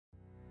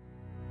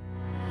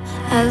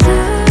I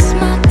lose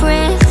my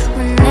breath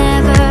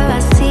whenever I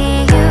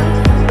see you.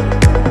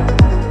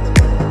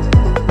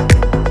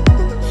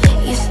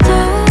 You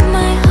stole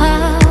my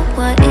heart,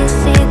 what is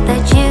it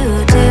that you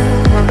do?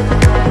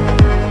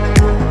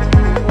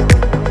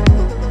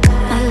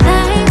 My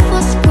life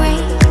was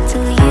great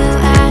till you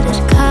added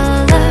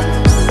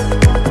colors.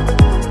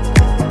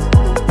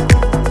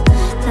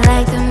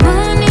 Like the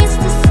moon needs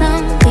the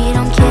sun, we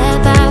don't care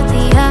about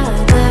the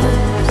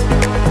others.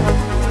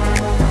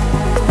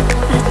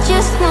 I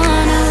just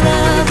wanna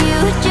love you,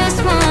 just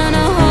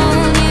wanna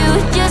hold you,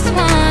 just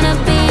wanna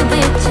be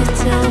with you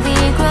till we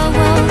grow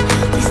old.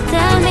 Please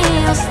tell me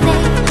you'll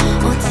stay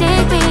or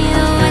take me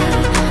away.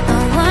 I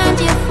want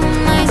you for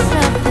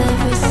myself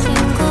every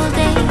single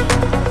day.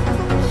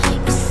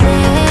 You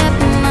set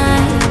my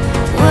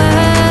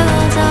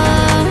world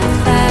on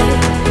fire.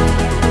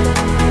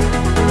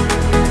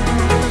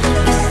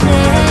 You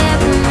set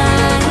my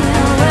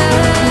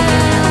world.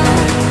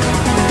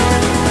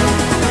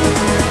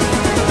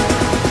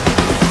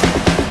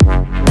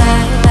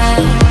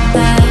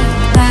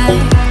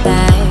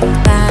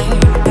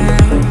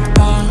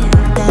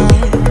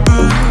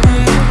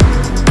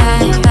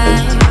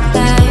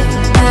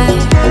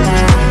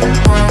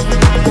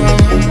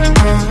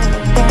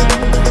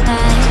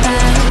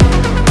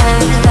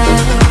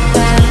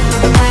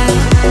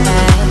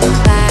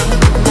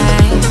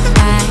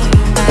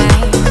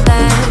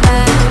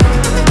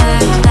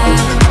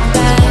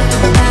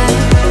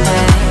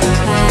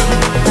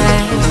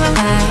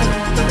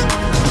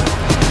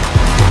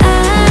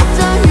 I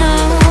don't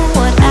know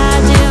what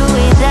I'd do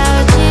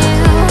without you.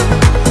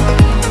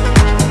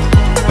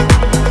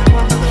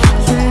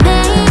 You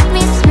make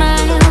me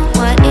smile,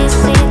 what is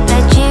it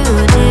that you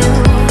do?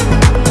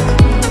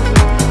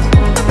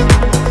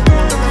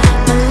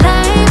 My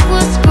life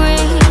was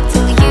great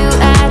till you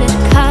added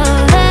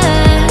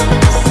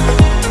colors.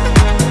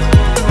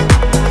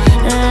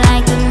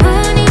 Like the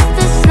moon is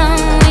the sun,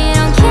 we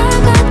don't care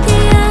about the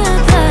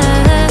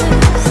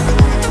others.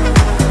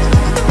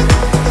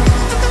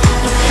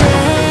 You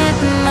set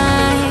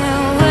my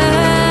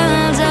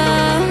world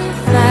on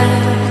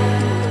fire.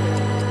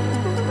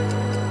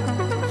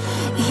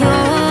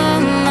 You're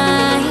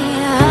my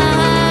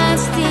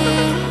heart's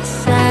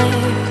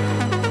desire.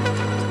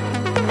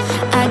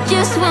 I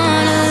just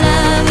wanna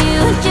love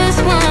you, just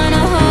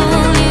wanna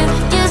hold you,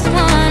 just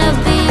wanna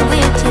be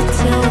with you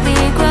till we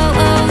grow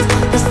old.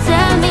 Just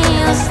tell me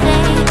you'll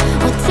stay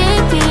or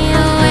take me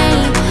away.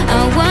 I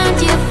want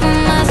you for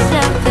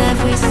myself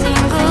every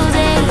single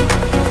day.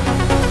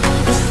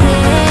 You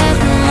set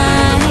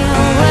my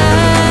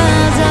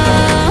world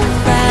on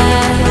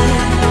fire.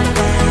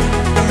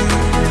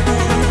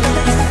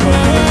 You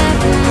set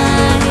my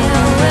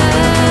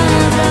world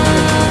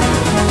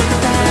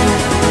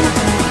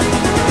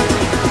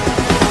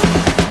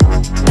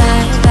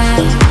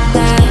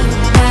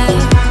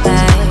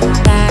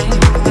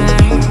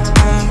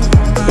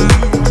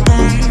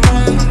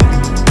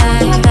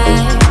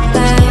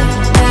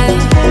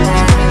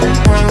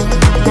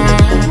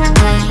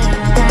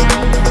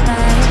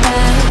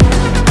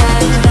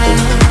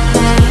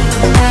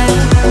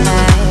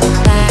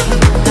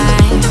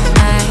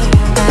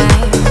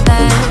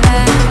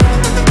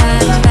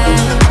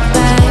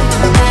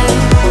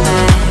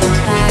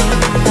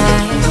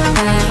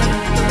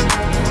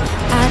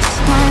I just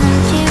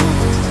want you,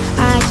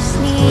 I just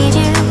need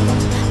you.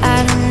 I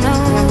don't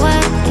know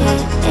what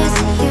it is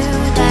you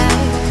do.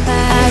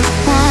 I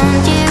just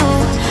want you,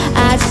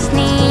 I just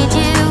need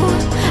you.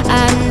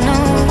 I don't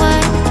know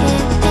what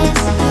it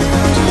is you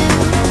do.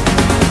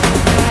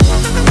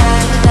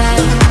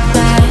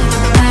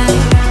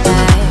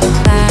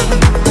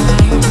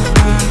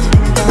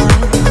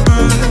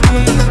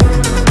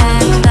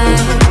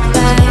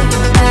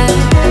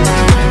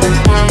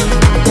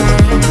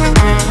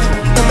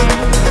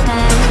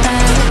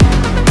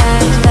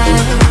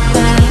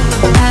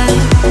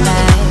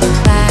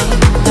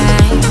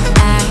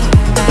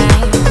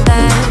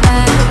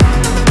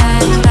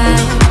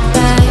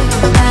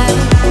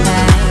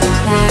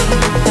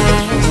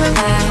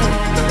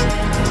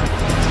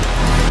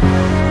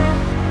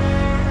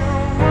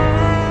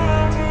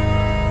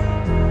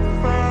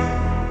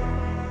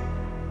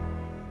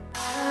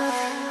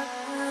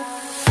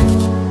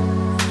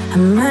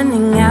 I'm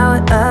running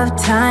out of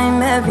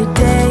time, every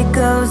day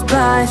goes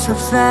by so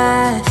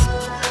fast.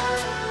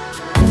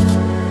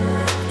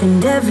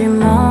 And every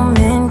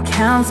moment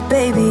counts,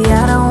 baby,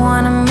 I don't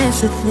wanna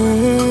miss a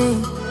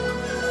thing.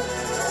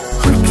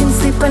 We can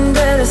sleep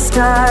under the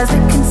stars, we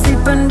can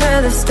sleep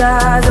under the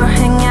stars, or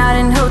hang out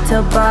in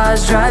hotel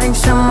bars, driving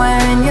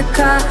somewhere in your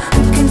car.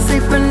 We can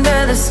sleep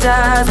under the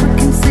stars, we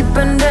can sleep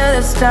under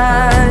the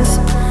stars,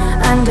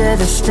 under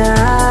the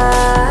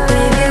stars.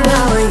 Baby,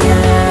 while we're young.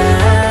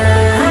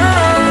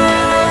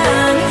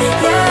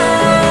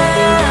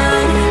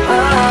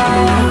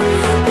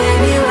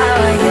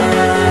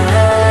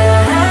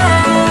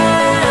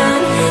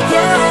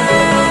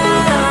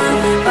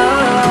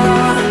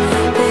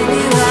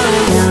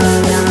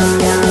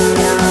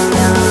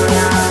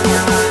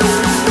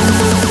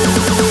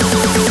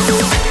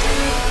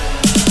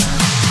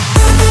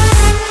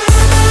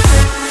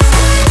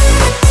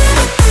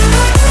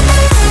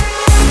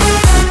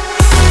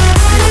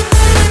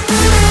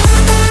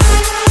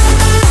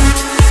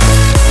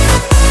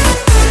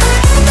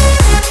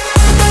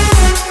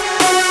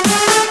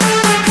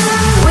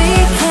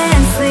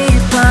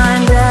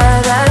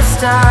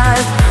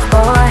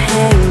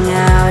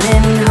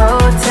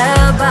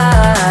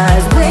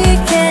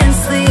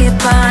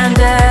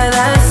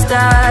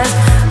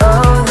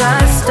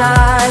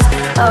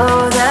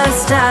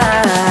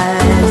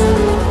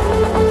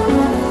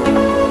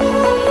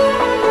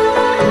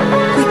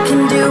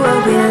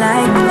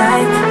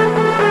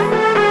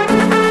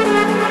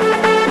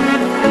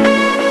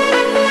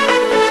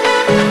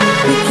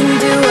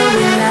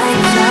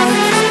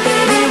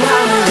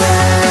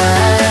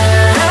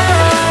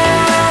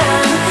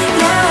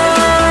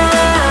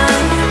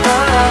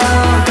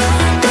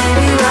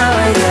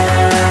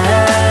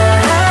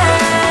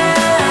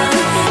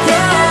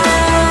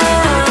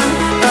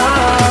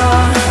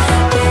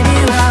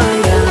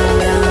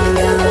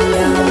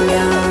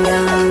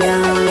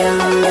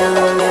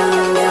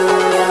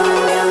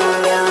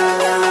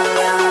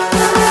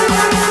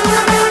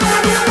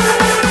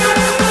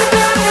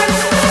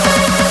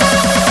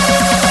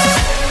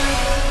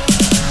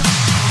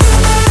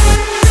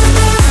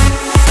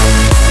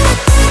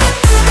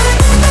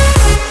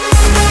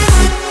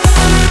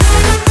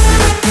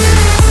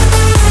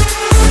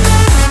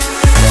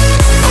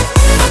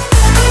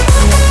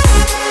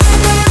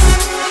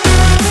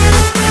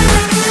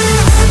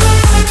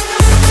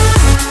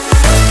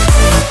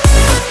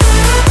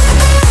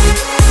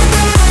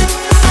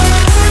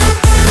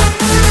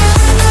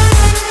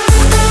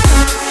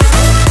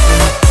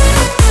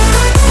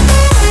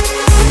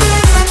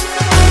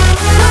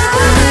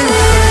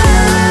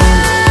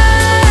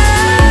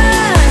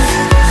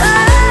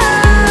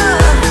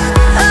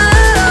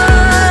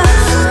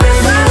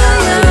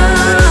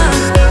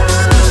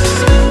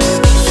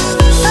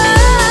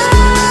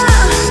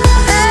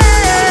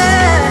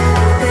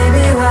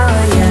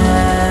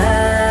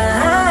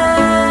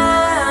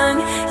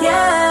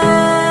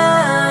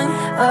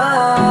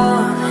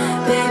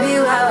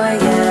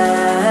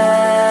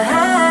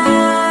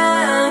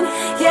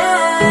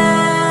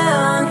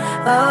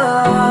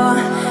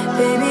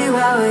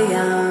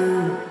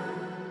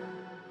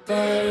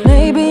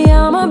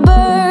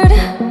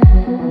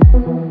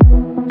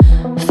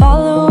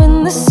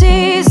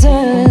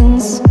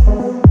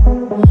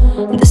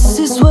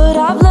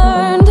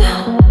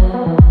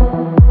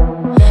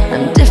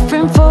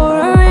 searching for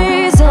a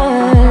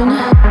reason.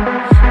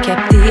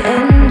 Kept the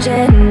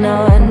engine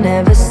on,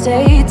 never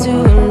stayed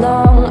too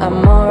long.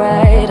 I'm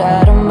alright,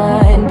 I don't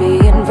mind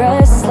being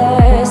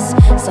restless.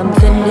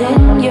 Something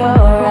in your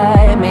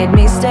eye made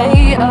me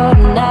stay all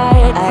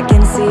night. I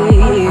can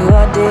see you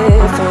are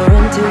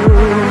different too.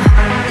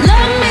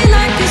 Love me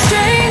like a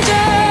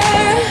stranger,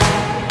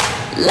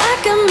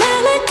 like a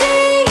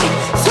melody,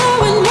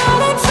 flowing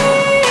wild and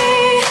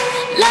free.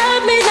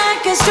 Love me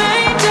like a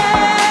stranger,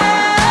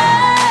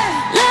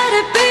 let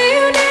it be.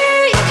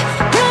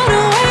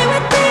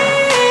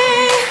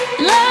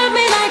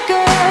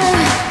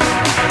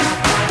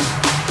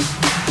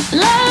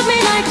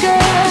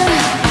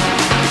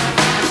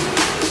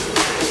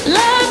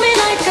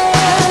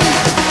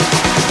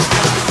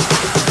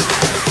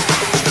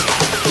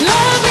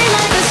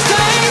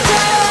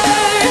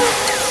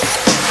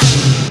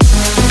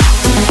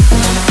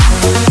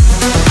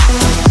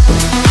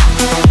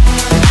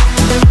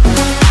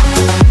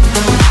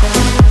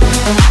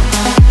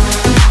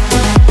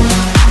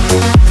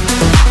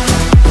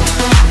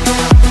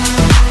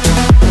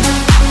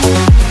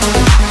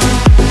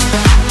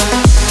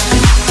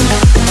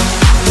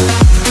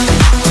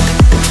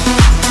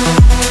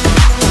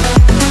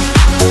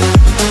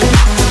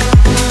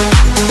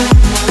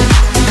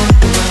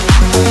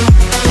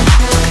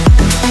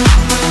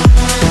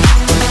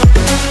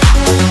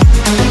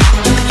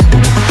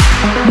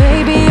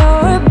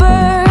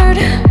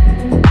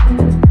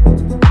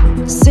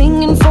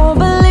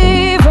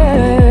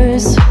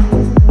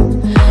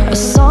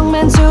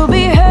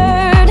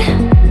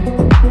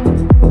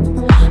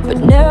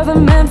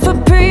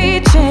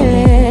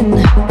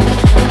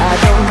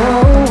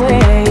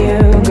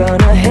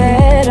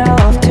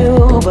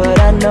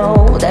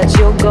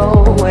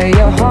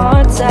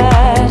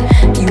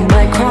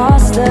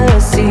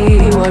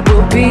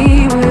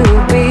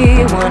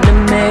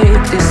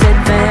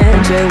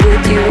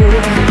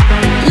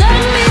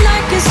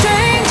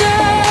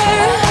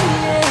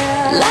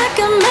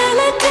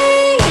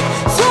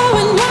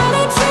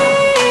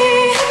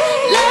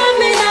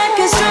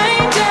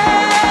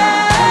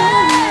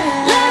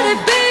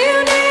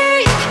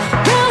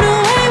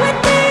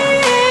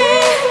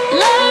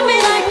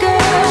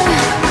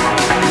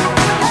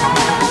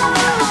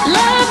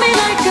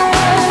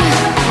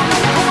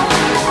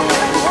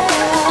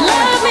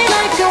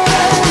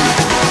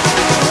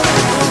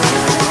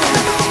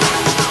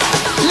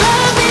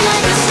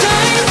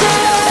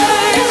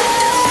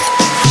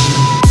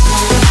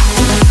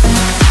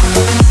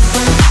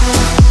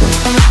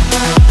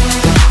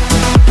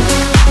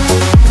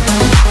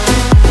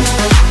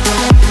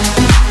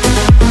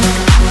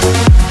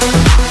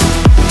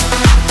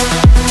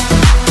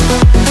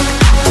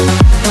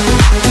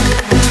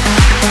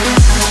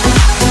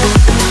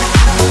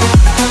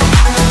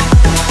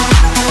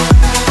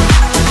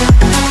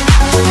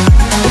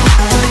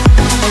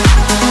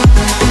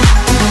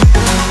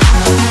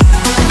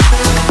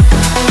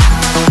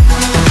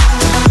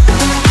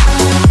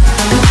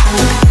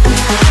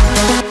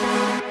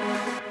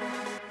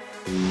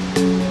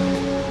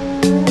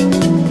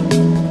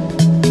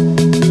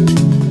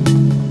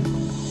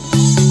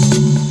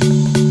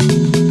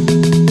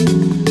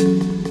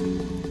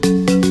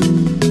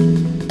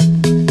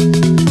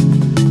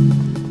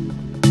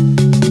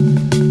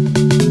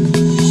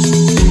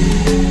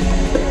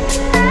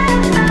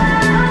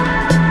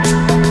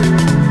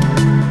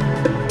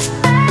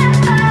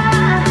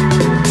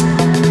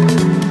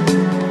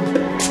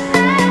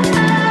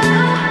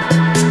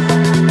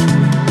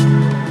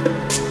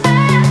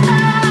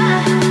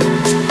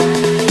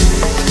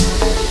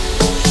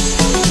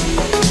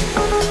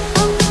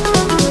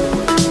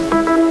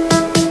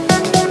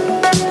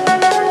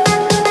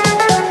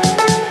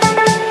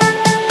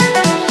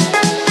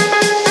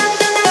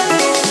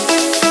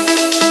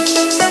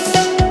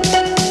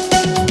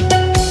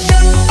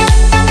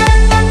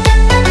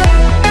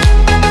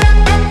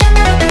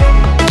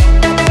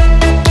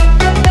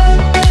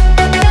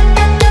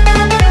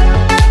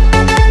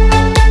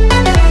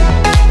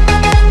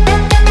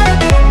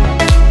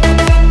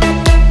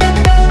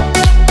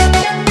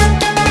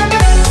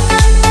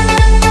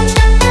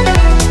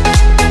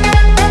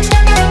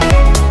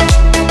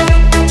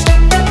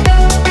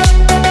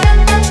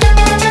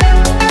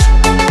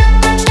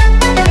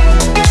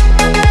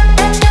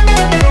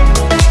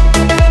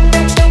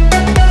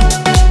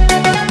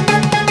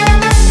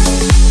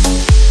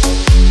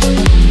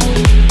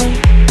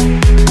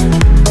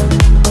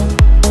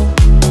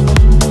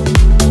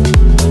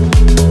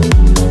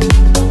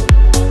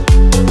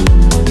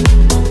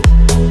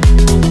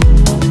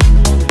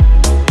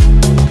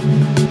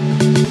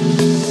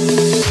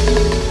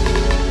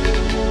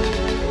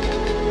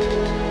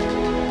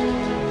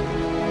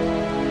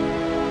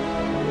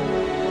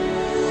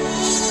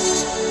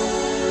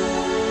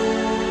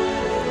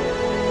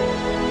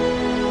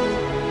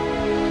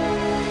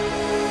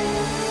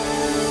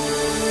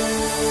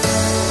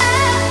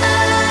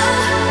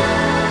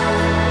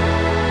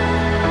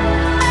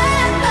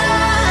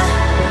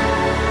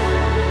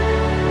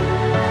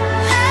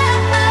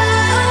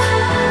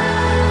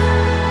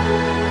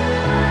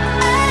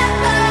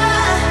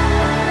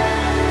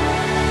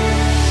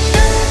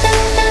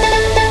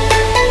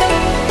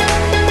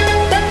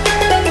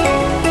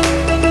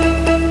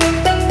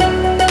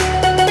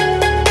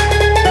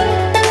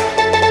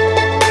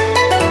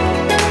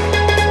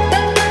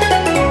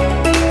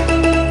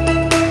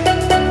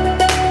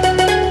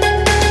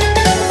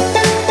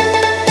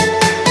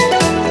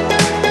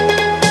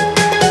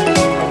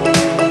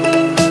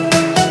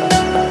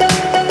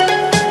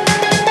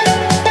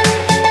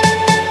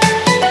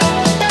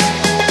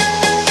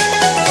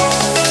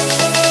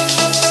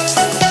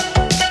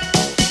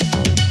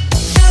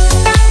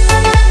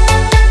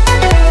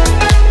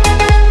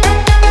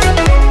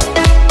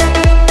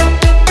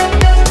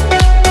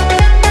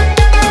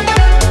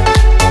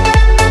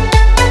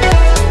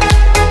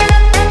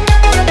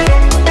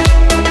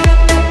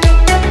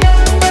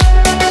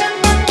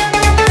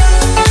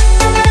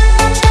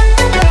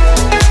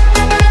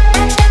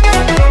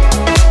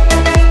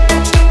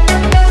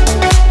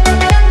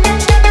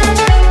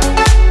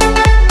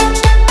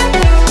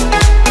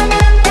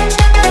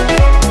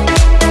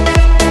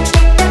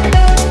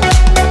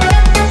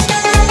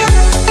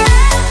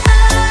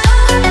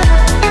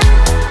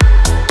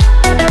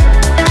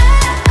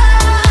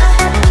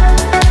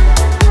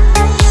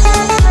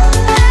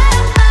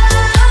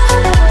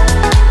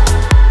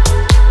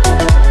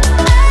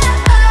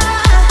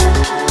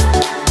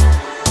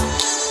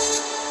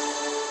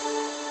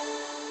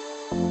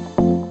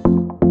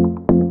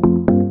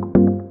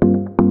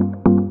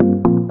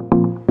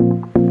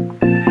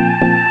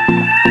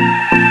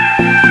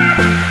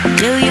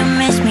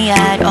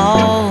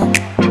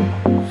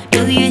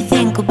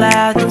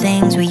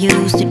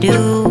 to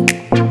do.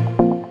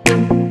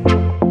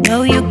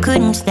 No, you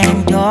couldn't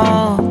stand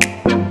tall.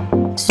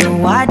 So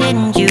why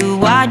didn't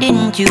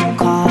you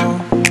call?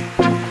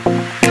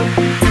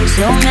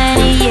 So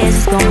many years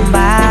has gone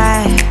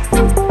by,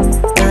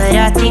 but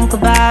I think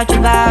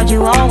about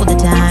you all the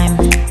time.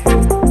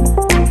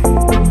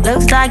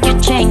 Looks like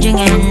you're changing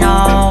and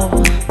all,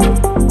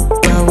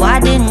 but why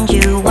didn't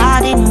you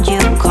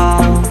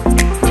call?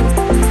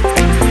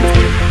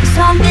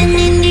 Something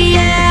in the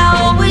air,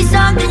 always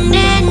something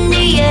in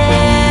the air.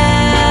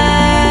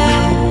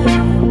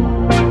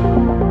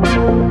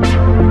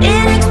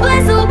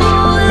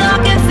 Inexplicable, I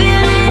can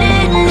feel it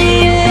in the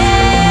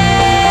air.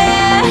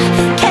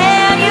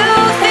 Can you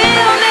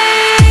feel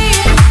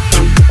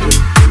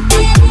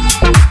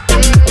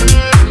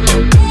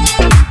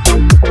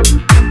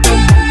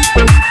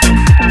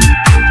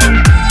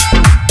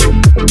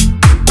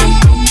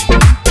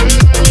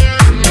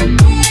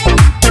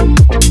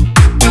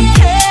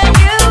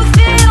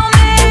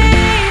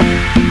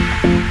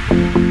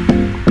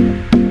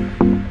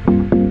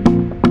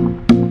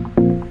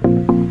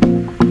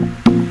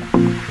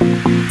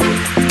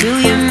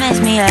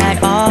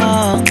at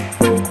all?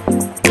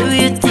 Do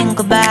you think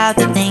about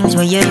the things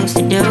we used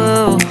to do?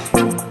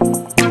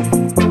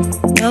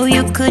 No,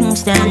 you couldn't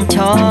stand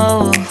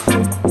tall.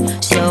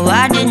 So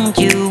why didn't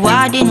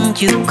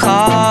you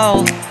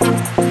call?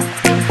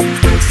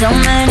 So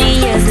many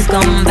years has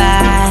gone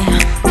by,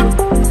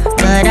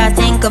 but I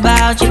think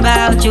about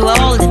you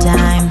all the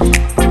time.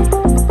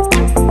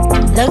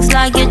 Looks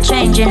like you're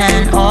changing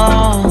and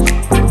all,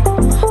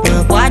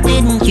 but why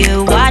didn't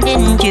you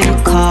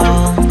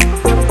call?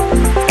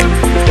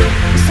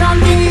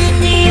 Something in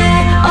the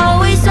air,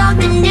 always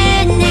something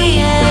in the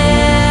air.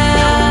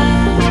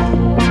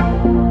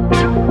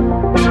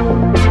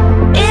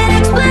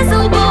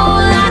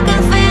 Inexplicable, I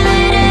can feel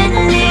it in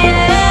the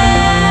air.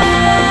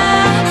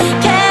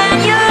 Can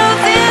you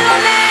feel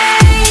me?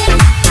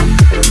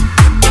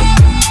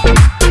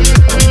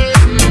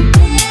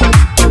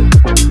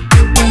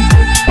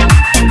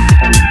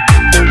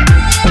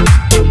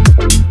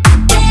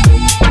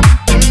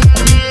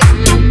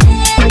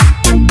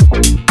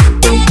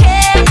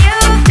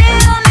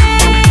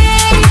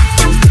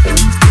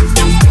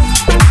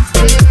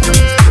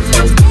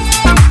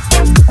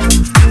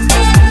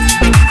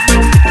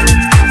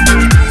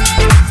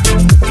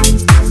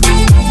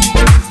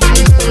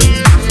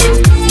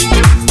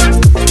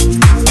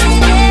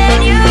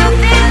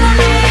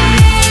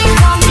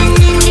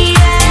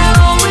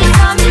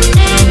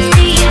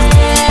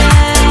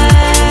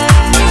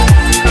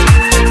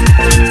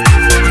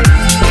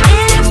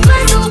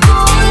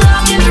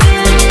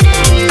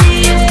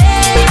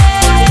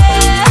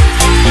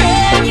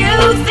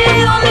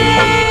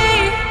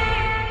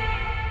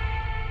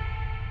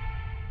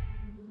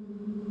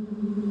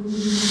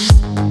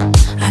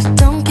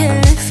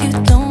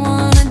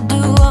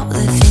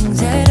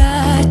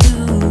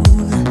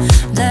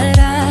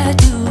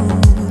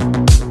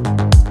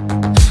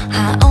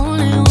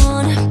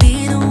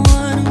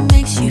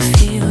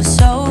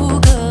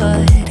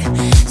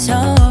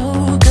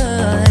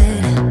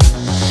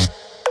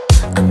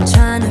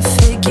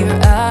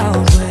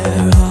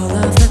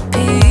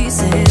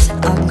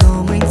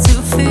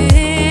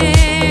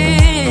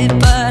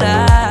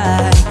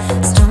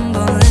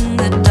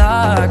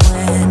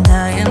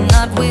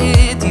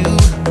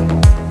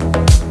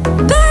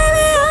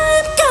 lately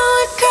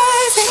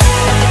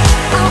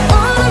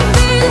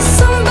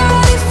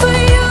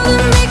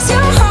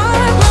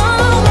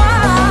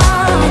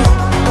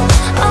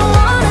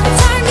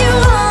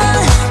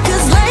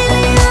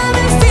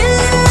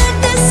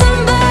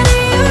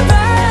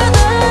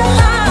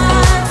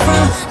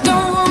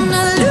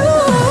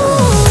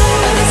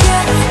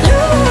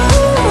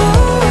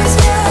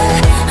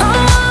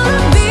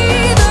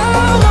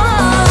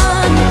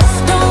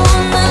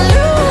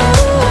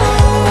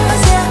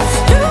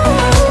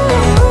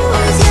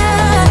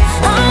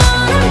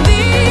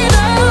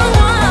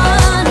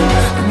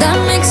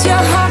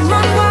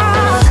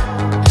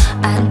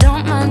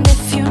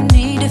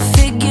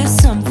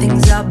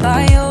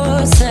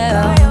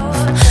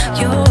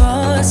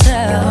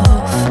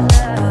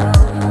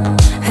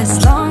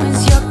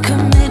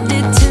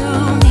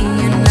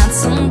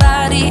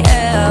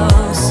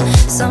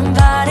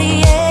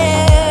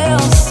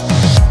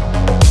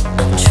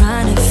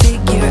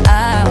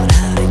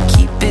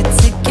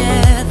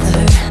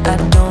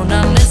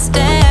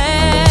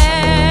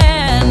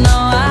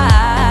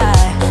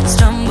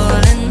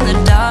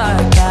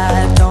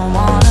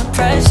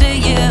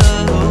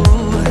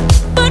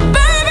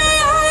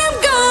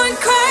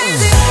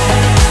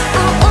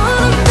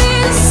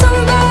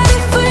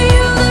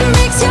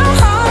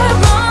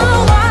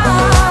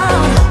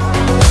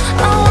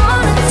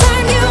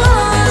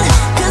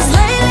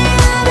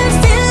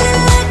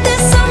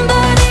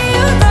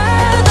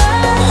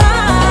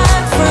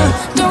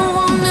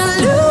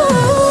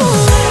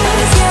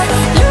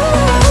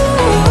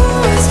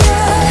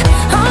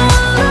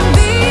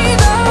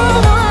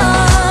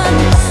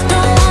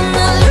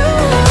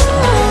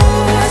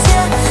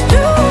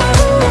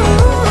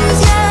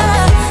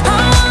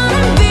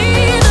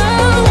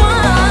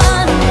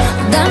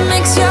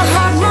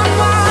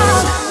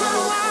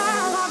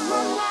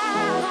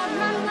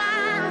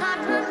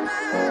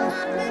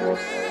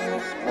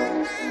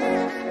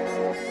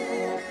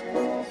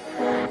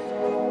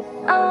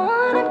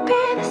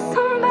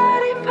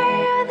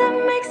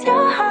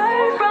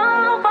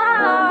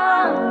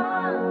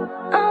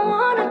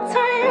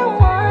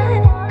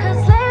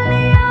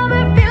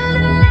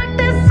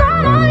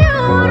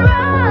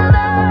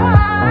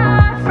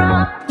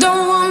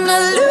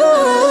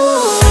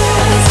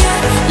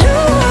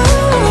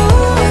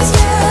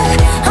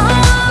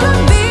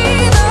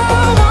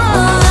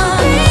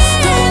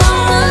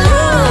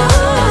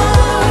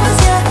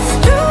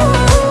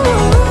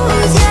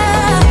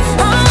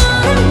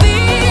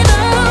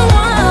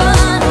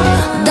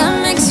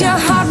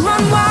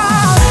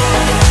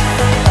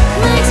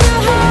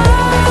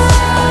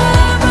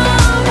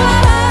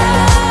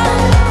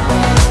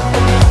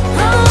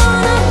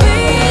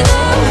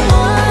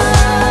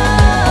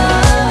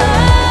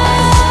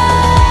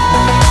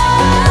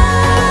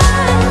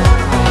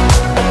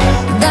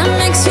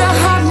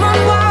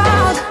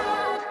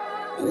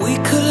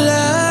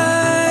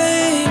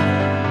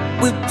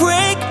would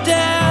break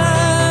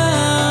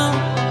down,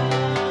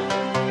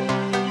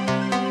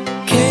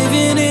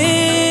 caving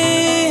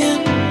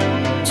in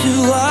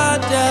to our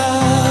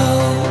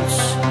doubts.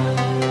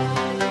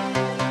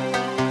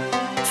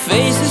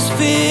 Faces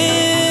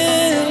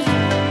filled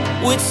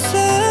with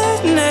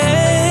sadness.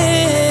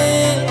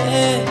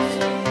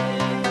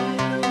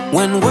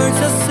 When words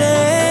are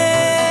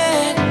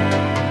said,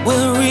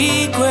 we'll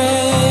regret.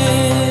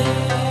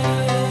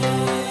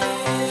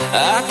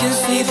 I can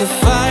see the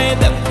fire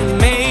that we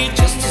made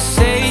just to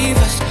save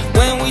us.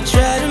 When we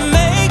try to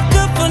make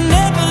up for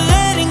never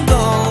letting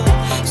go.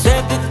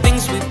 Said the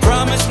things we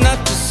promised not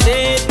to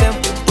say, then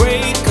we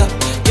break up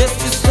just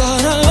to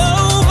start all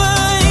over,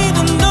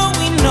 even though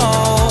we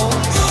know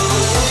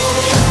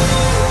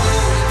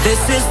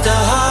this is the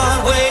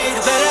hard way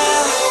to better.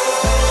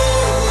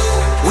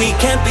 We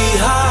can't be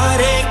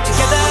heartache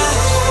together.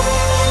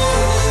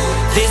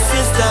 This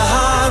is the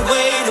hard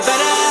way to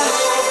better.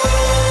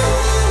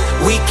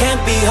 We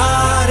can't be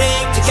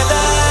heartache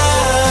together.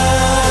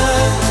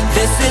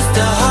 This is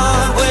the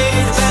hard way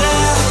to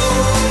better.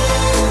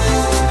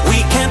 We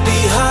can't be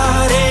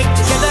heartache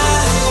together.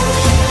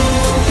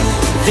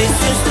 This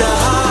is the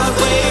hard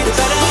way to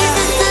better.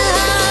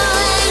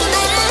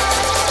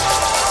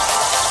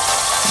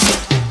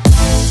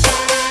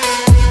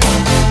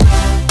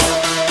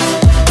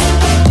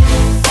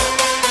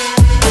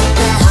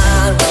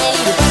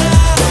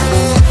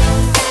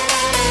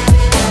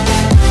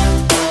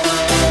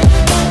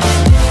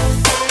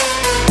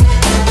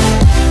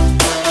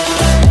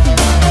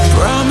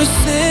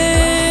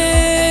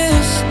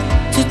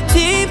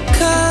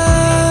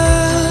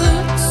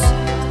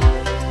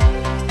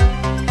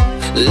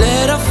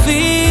 Let our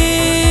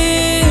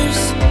fears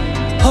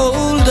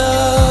hold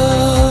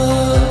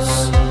us.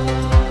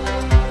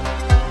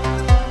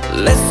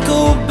 Let's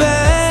go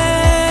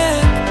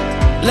back,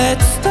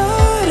 let's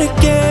start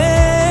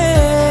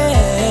again.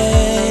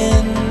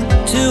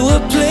 To a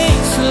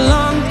place a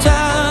long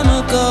time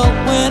ago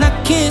when I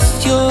kissed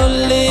your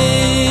lips.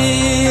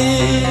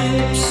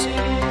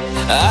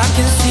 I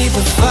can see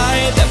the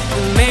fire that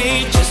we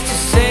made just to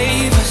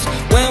save us.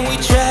 When we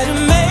try to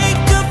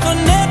make up for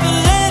never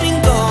letting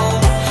go.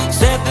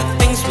 Said the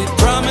things we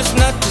promised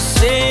not to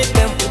say,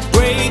 then we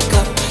break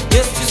up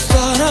just to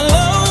start all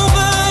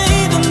over,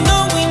 even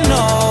though we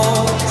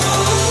know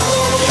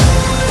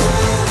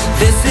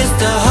this is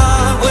the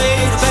hard way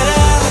to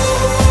better.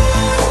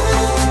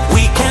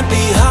 We can't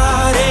be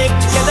heartache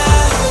together.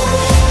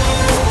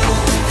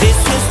 This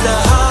is the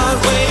hard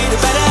way to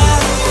better.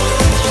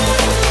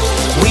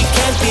 We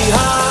can't be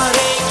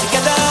heartache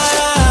together.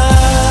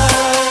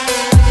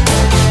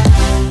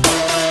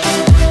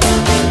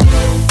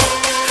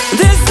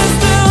 This is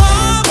the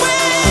hard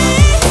way.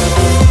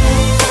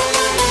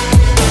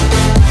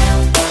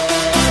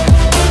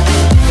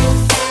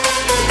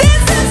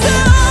 This is the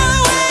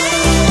hard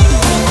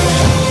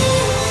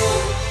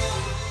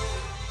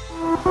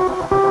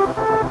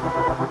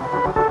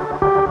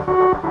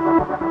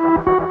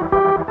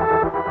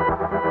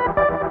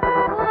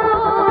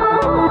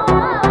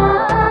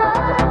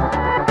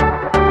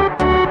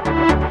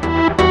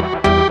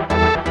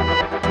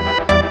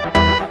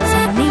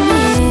Standing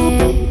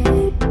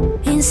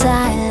here in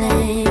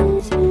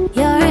silence,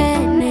 your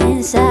hand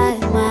inside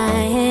my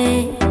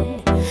hand.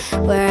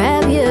 Where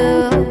have you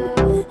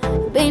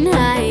been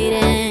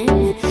hiding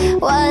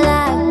while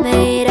I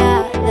made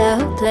out the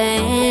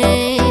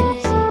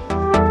plans?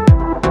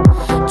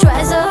 Try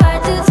so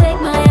hard to take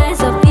my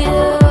eyes off you.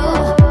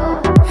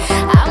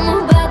 I'm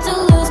about to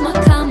lose my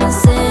common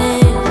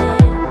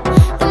sense.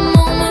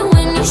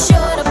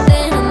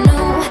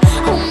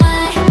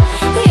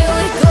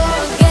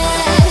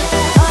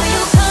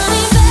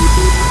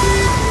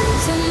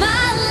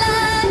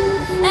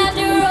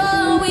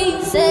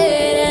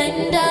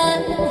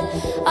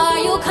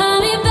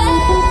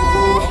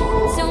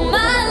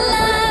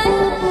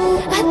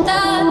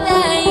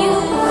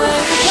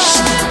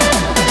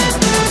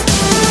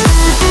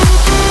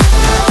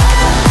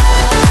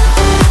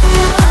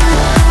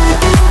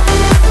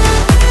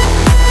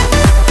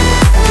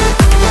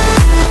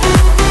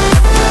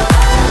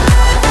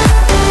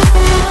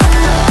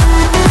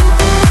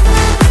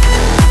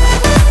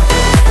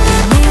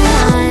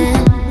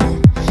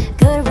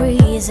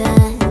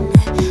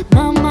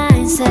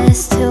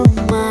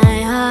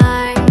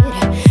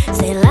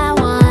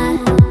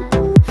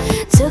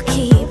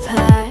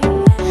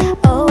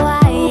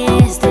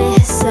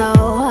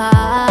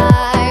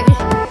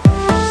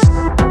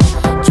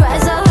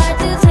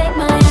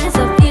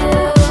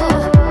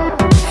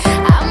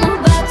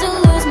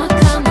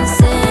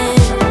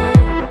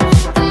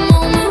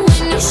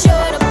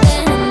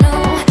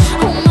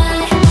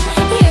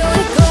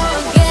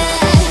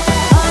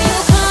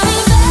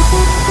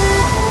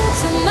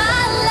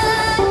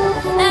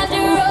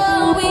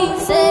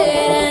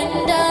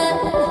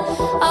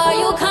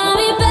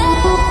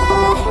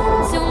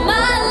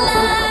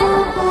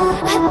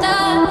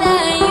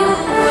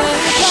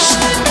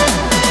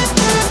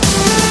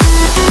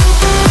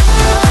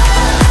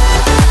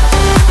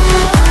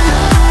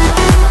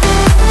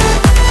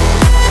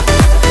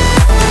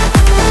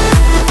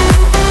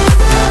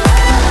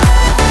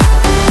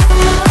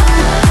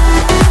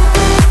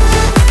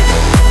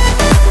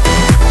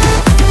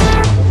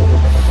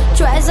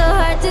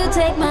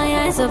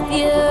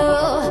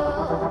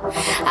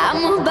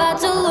 I'm about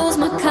to lose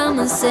my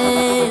common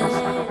sense.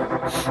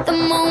 The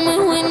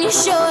moment when you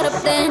showed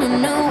up, then I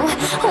knew,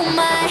 oh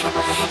my,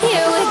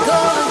 here we go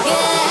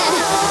again.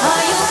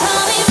 Are you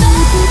coming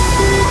back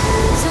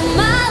to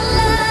my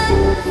life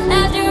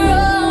after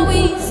all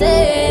we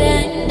said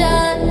and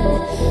done?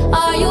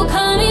 Are you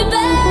coming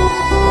back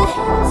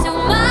to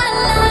my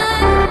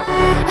life?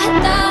 I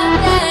thought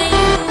that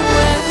you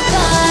were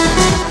gone.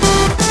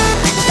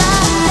 I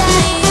thought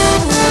that you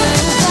were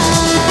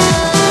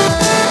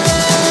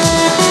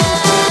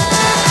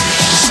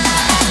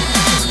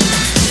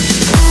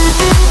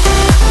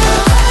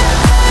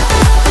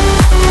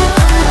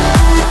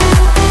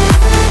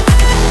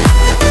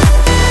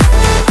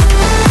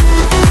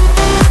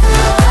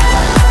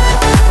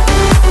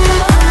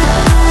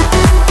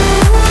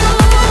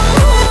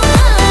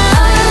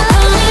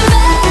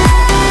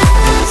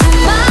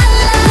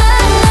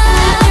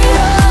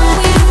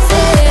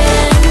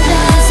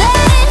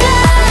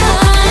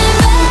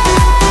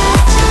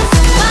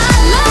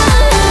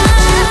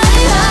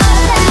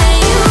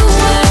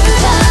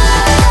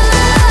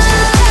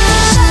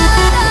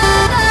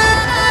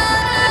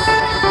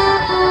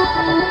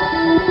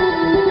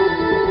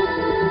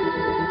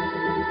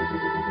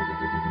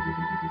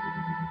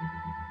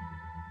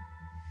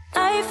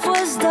Life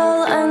was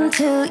dull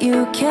until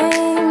you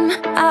came.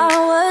 I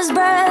was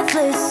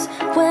breathless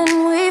when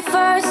we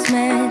first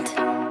met.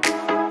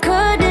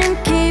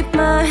 Couldn't keep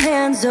my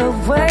hands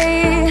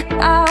away.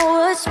 I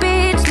was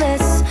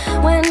speechless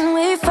when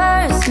we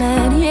first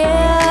met.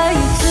 Yeah,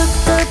 you took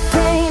the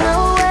pain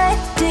away.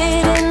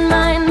 Didn't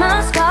mind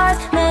my scars,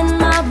 then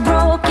my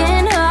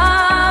broken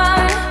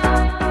heart.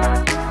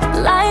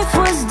 Life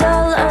was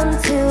dull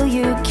until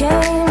you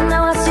came.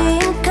 Now I see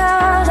in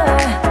color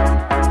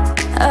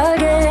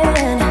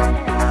again.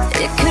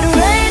 It could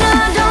rain,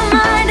 I don't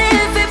mind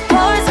if it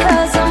pours,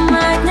 'cause I'm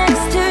right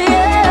next to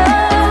you,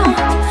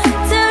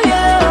 to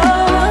you.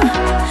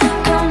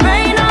 Come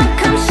rain or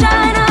come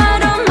shine, I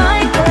don't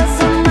mind, 'cause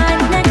I'm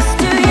right next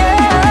to you.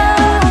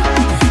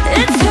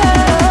 It's you,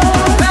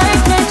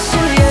 right next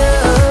to you,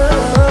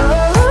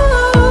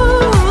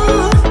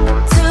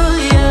 to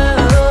you,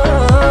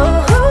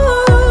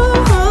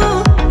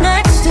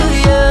 next to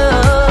you,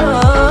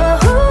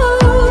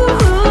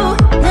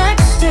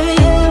 next to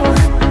you.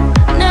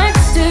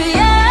 Next to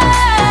you,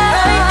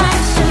 right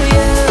next to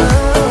you,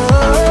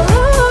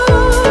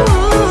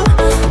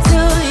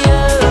 to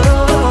you,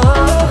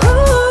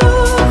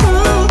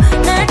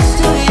 next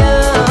to you,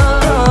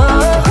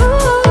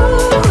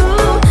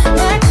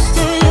 next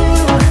to you,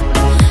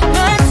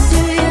 next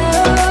to you.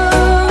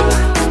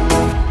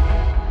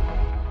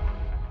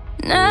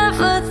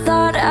 Never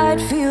thought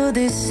I'd feel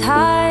this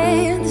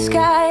high. The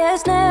sky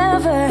has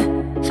never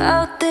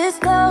felt this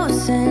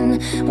close,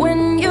 and when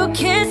you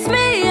kiss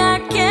me, I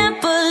can't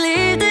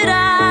believe that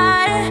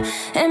I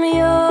am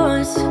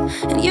yours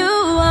and you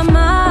are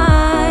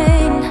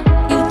mine.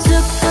 You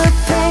took the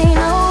pain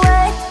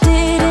away,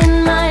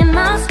 didn't mind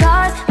my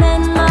scars,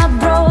 then my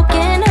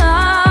broken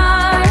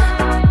heart.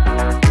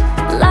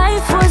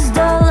 Life was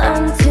dull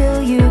until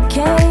you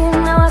came.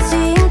 Now I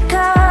see in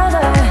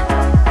color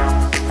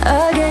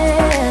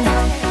again.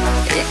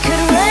 It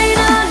could rain,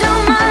 I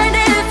don't mind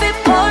if it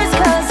pours,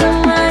 'cause I'm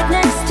right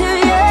next to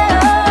you,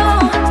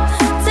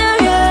 to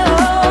you.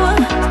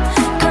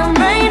 Come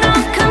rain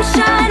or come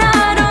shine,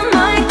 I don't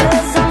mind,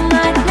 'cause I'm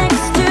right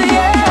next to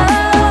you.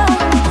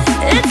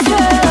 It's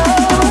you,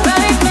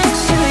 right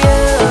next to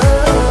you,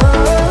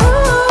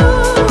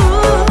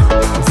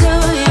 to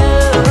you,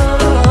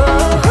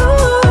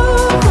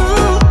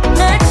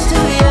 next to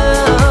you,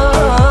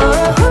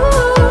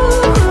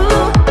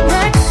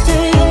 next to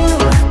you,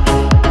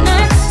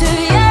 next to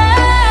you.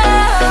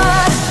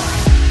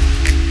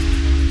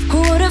 Who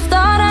would have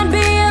thought I'd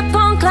be up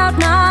on cloud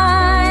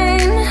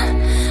nine?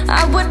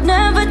 I would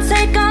never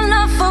take our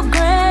love for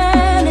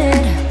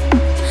granted.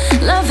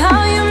 Love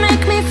how you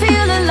make me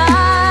feel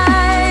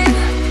alive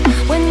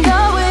when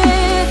you're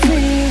with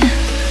me.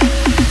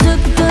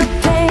 Took the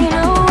pain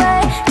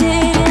away,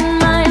 didn't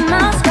mind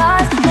my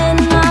scars, then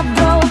my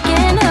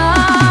broken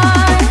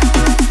heart.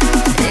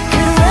 It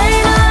could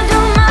rain, I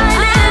don't mind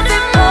if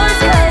it pours,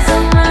 'cause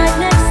I'm right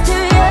next to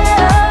you,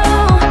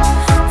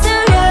 to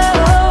you.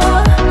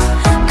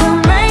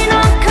 Come rain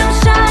or come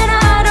shine,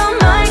 I don't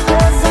mind,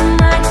 'cause I'm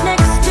right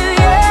next to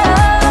you.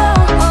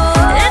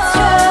 It's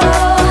you,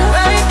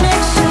 right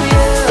next to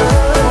you,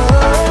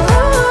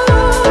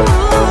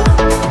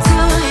 to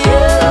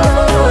you,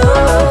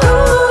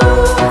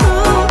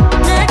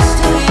 next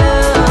to you,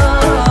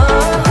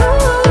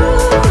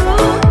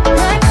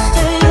 next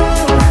to you,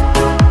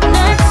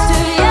 next to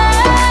you.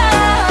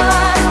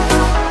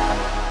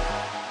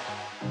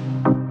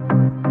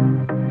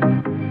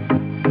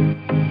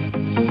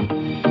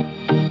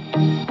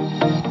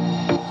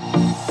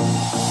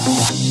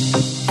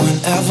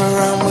 Whenever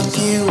I'm with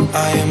you,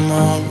 I am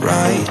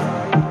alright.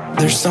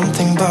 There's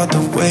something about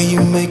the way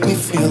you make me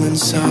feel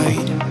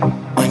inside.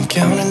 I'm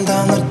counting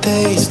down the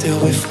days till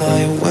we fly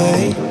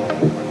away,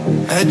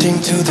 heading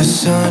to the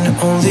sun,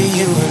 only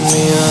you and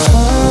me.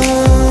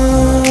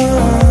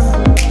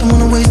 Don't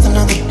wanna waste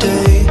another day.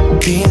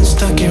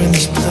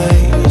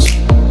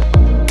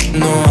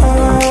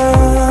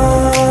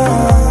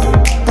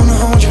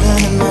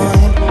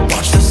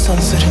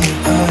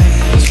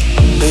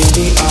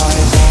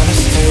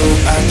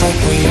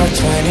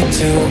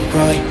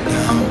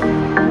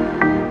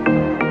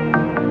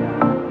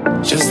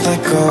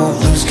 let go,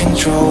 lose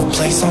control,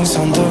 play songs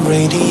on the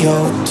radio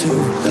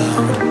too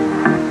loud.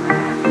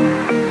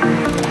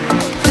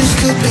 This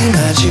could be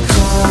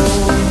magical.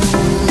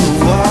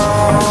 Whoa,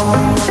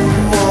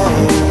 whoa.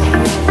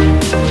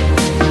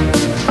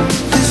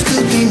 This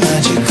could be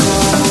magical.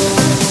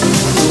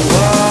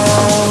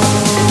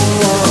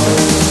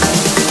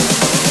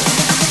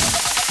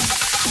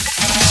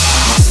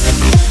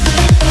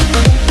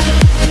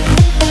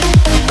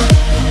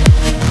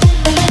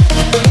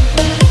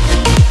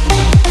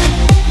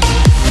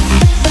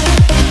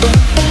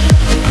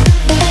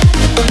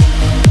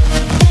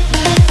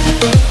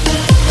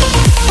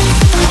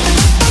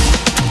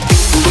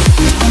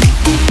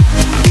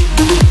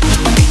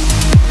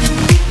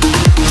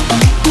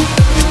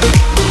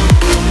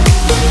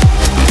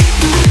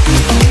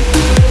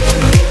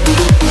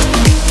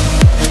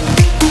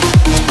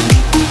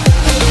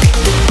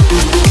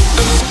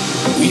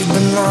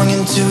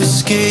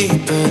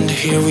 And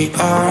here we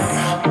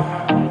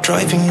are,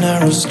 driving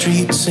narrow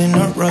streets in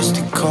a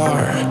rusty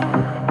car,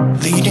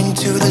 leading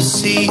to the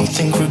sea,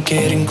 think we're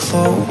getting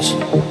close.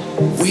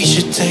 We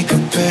should take a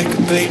pic,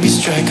 baby,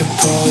 strike a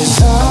pose.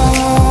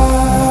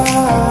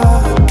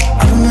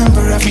 I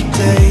remember every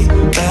day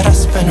that I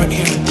spent right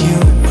here with you.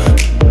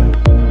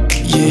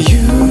 Yeah,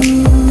 you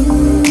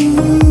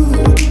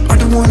are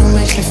the one who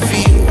makes me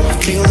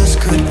feel as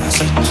good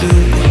as I do.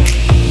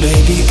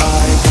 Baby, I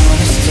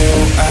wanna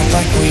still act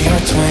like we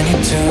are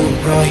 22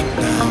 right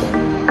now.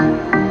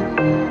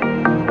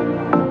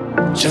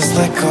 Just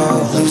let go,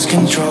 lose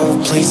control,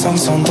 play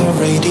songs on the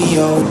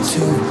radio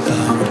too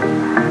loud.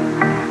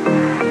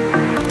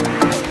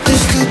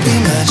 This could be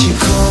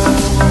magical.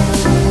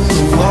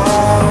 Whoa,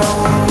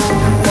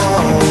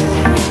 whoa.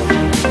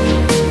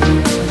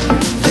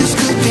 This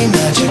could be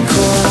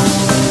magical.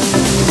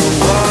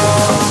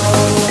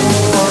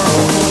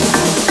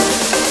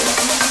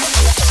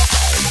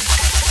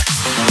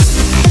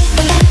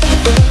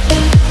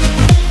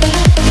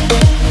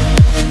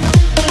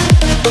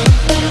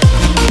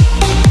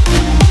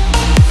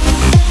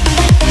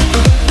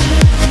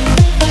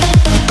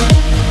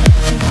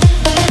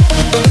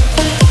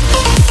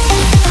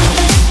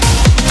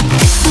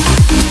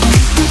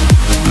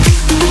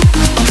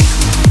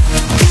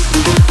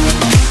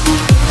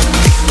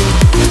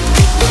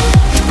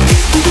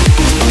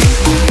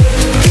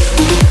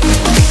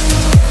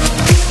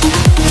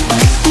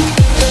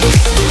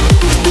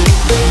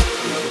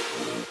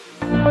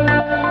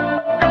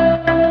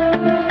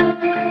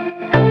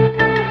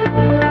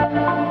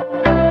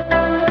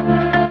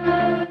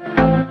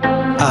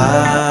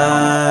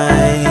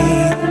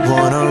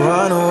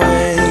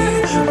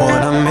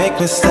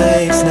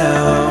 Mistakes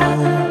now,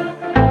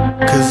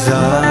 'cause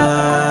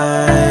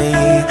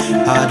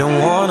I don't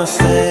wanna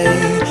stay,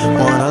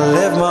 wanna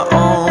live my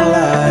own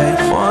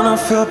life, wanna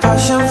feel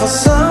passion for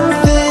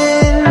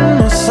something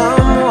or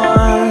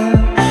someone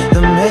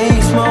that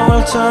makes my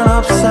world turn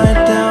upside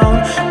down,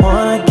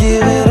 wanna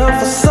give it up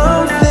for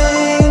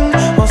something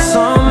or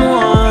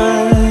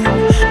someone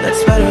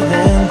that's better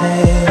than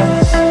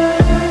this.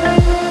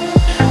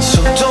 So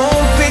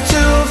don't be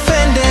too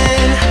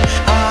offended,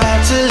 I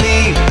had to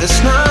leave,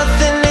 there's not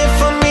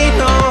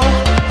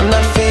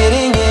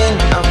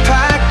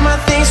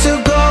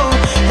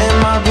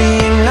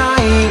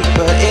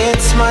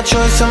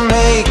choice I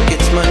make,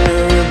 it's my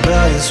new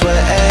rebellious way.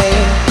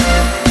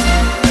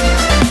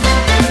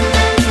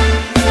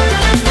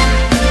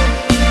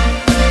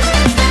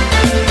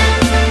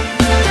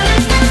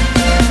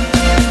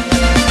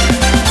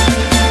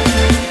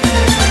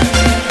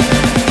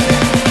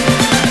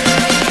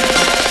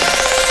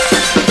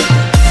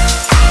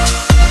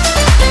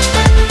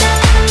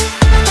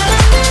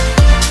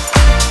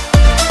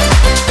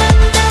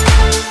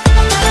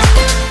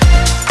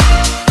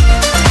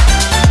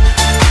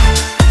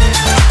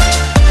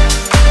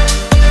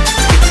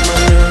 It's my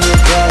new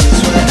rebellious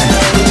way.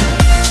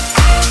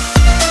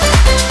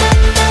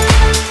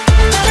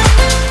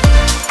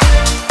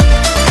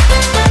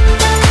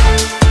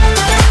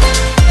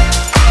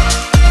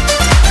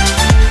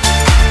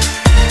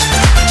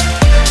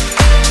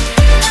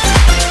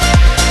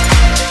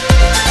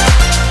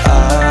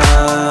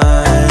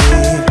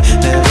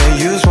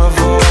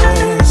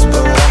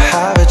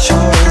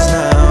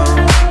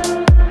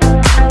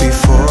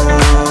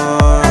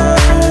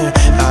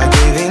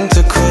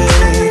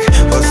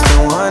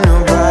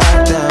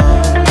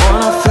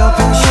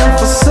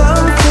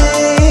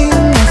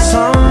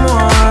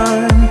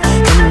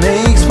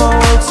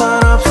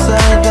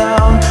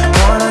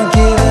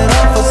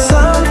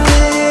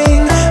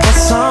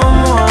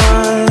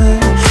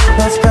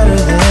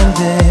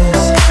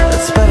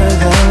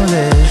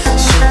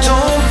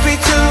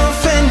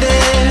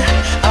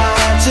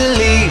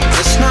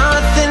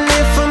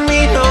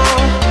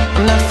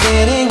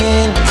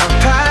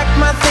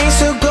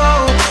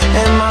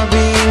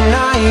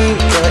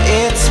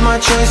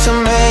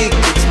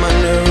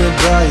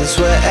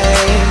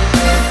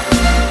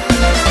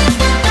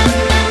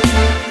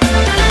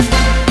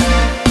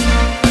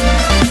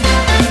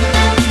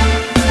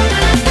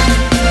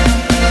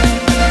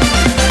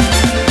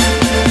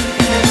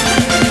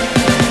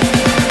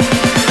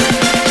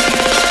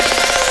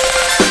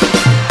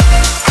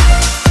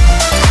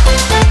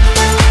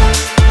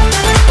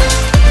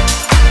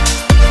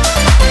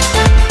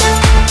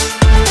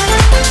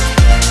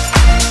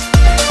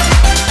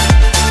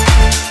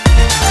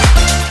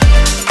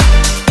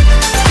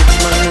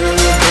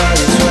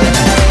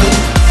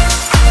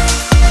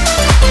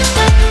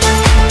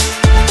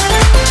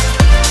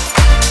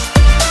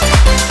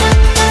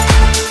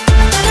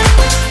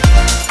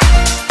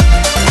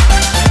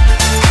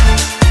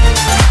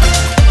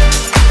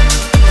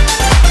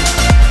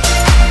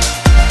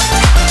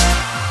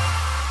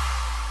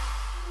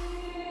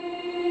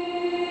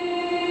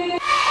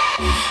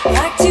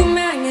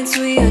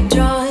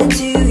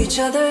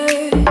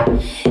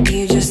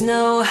 You just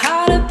know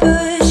how to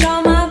push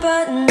all my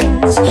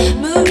buttons.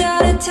 Moved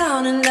out of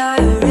town and I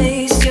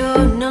erased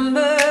your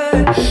number,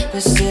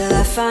 but still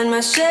I find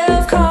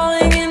myself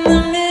calling in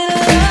the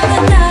middle of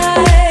the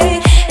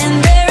night,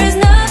 and there is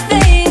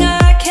nothing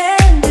I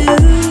can do.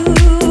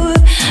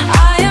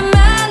 I am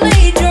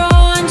madly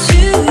drawn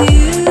to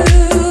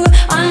you.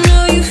 I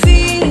know you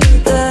feel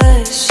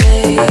the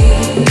same.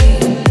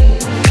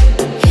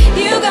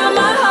 You got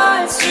my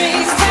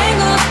heartstrings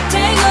tangled,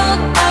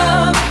 tangled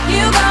up.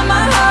 You got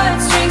my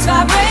heartstrings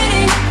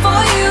vibrating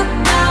for you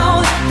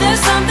now. There's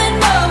something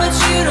more, but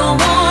you don't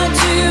want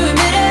to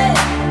admit it.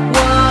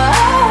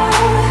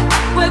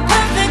 Whoa, we're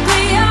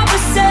perfectly opposite.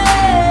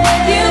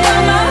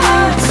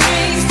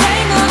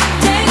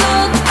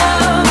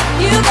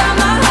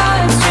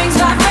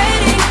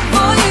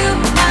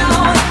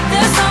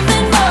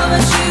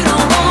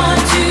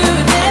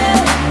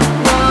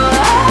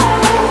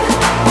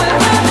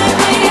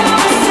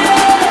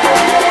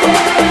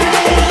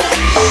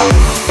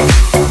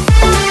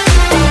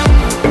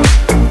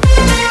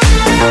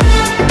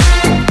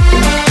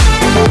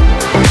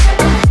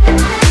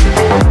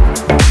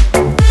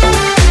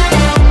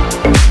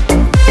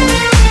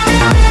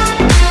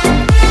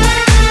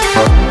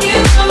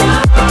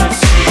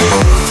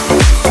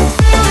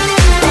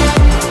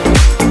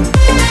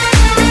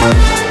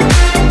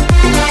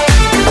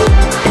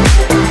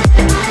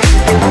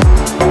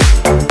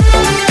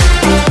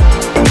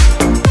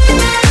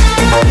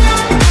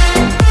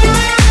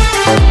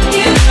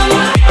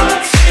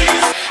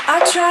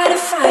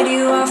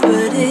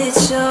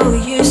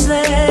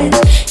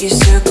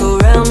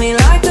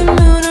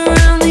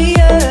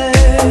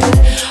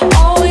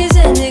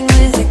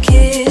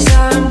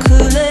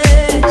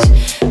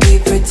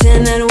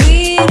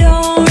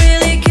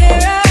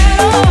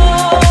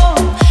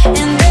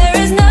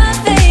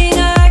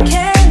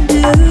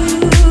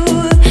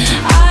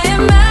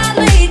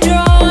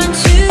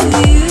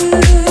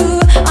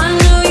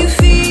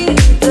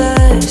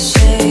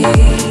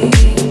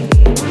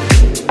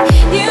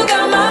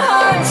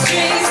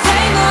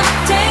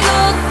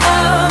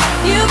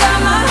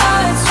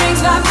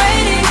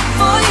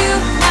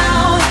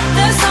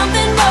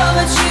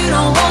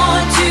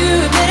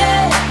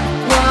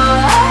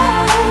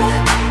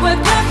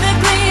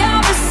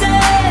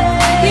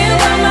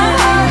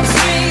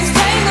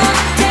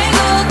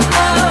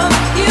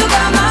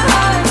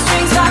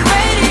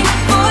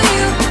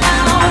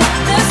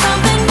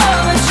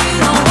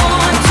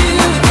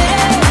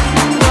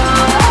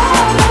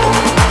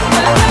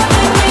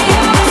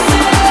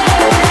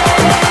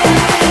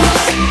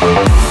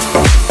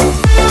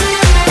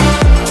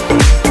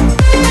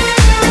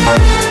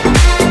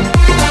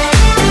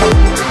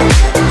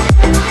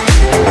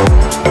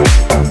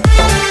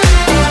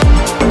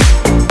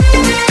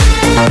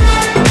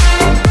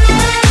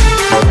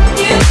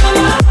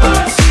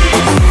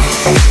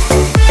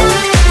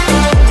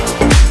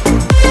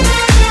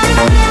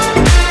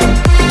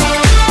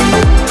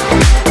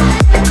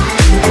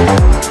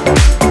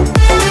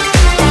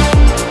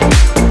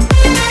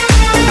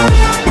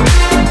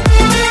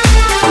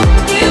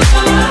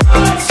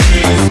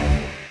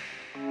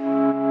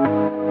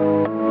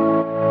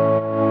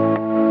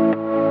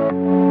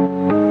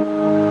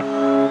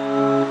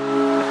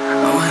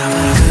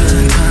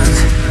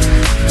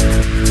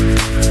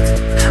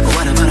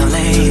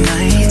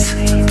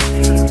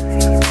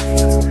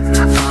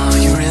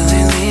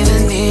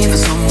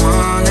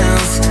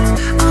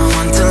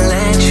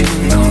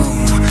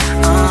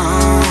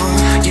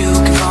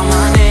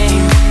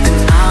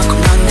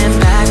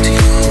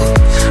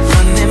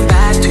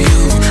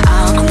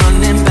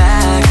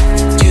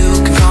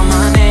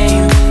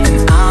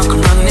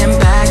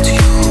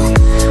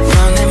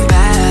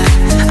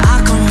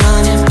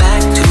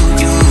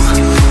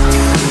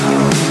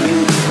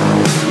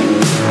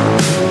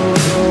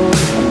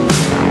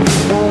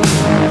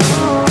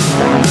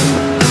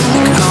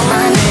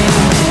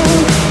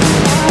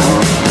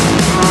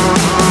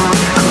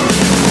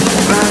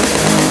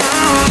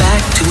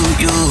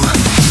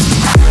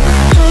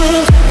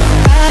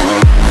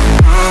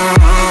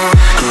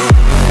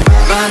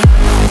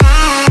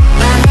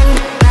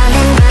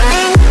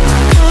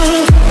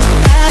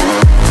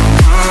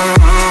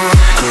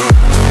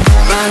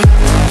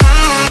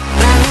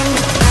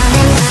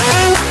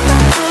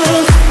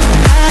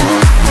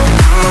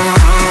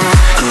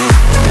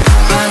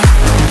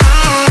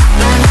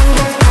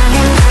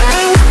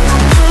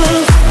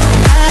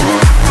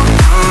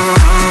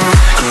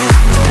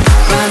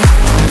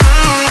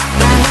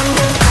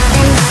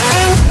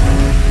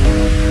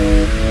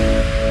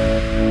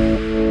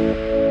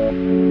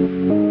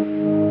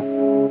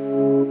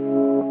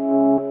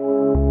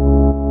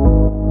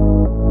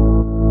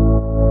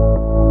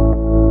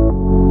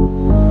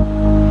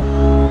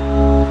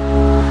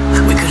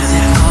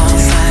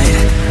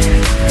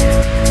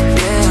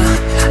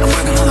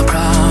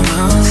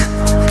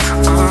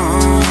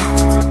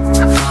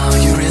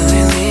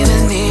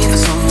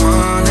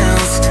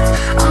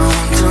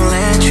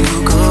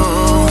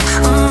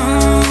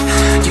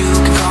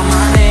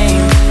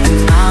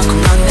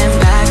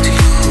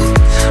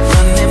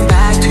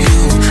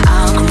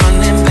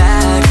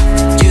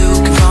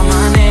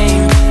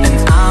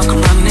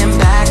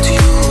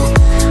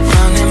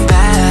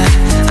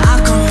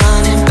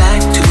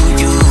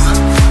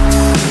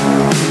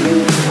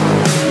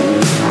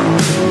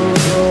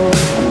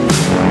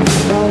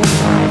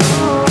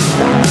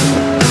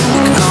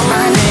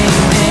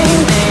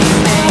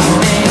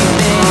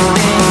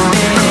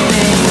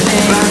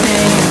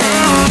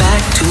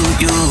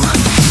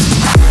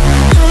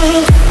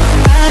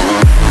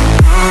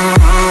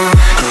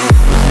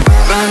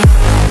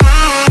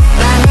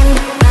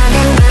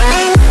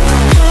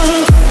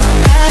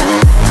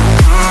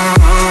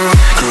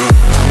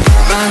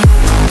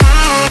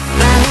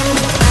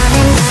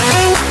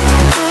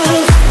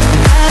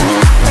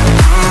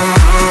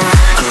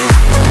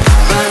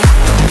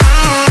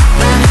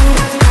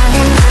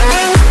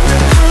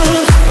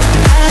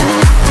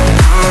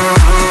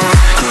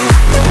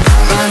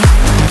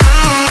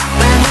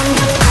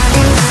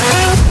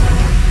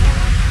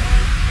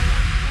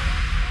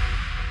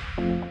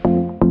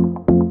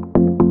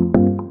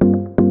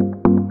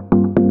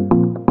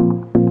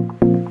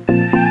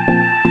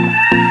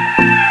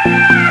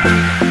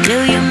 Do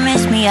you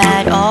miss me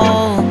at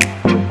all?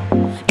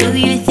 Do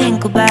you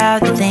think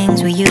about the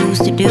things we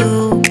used to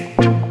do?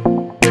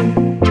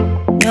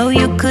 No,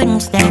 you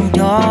couldn't stand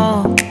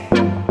tall.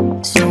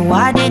 So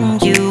why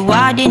didn't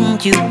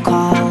you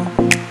call?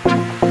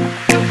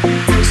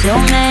 So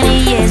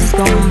many years has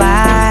gone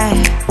by,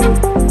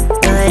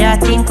 but I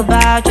think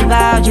about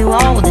you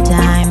all the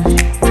time.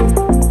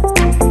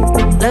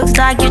 Looks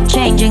like you're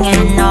changing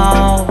and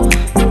all,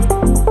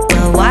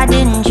 but why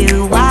didn't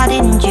you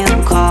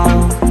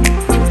call?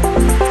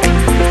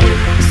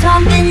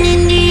 Something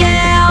in the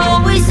air,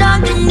 always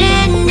something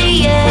in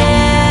the air.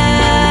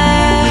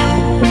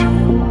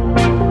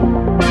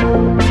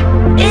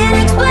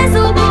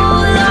 Inexplicable,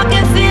 I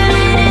can feel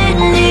it in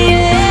the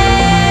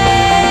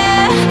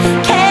air.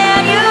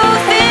 Can you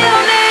feel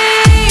me?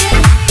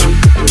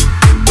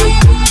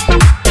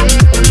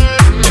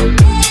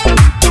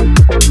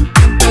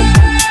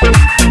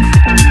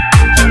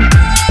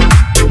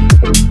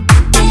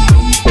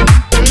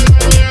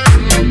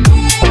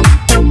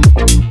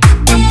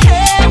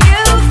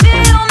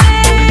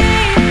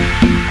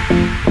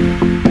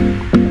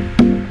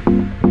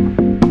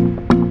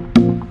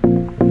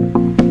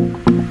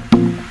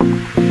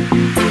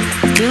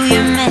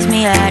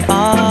 At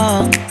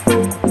all?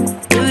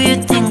 Do you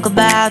think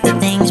about the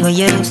things we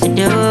used to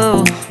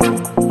do?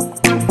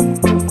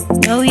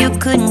 No, you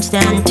couldn't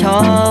stand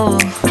tall.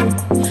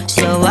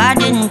 So why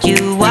didn't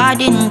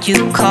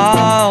you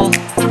call?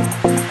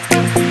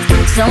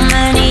 So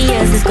many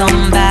years has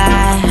gone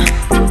by,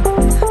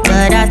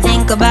 but I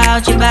think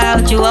about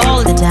you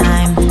all the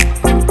time.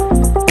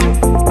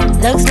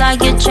 Looks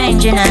like you're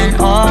changing and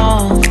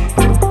all,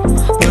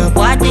 but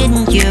why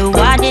didn't you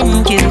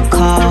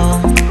call?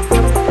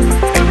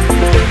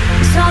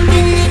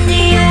 Something in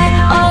the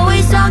air,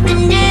 always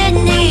something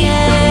in the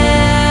air.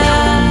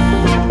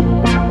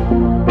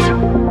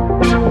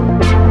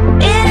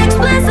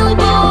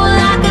 Inexplicable,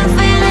 I can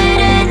feel it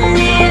in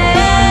the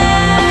air.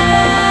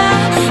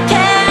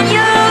 Can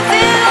you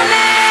feel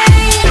me?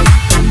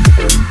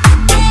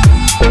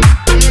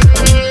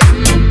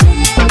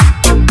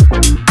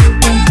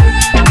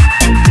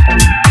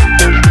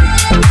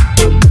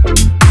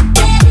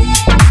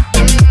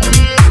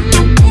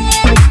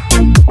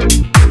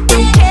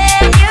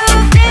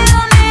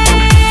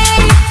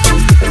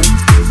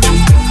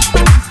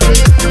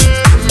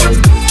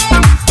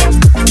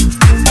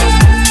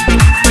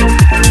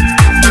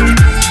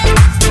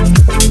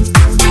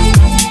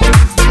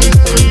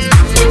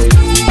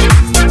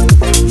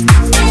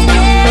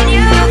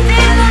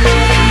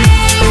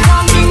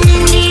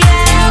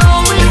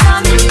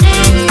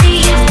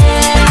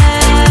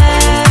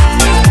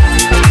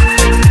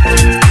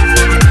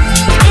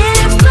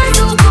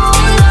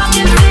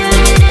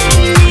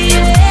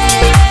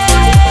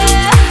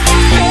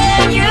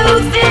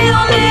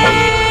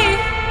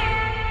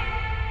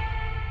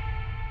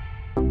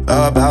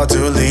 About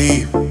to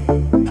leave,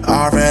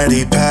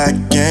 already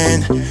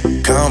packing.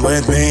 Come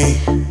with me,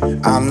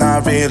 I'm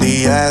not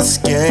really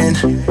asking.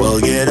 We'll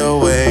get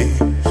away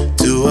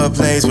to a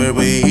place where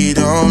we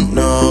don't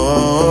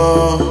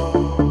know.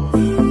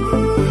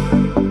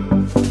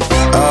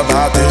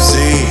 About to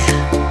see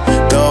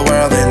the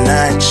world in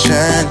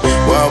action,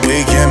 what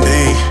we can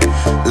be,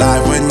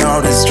 life with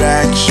no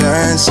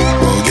distractions.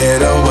 We'll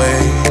get away,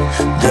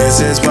 this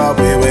is what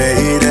we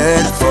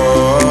waited for.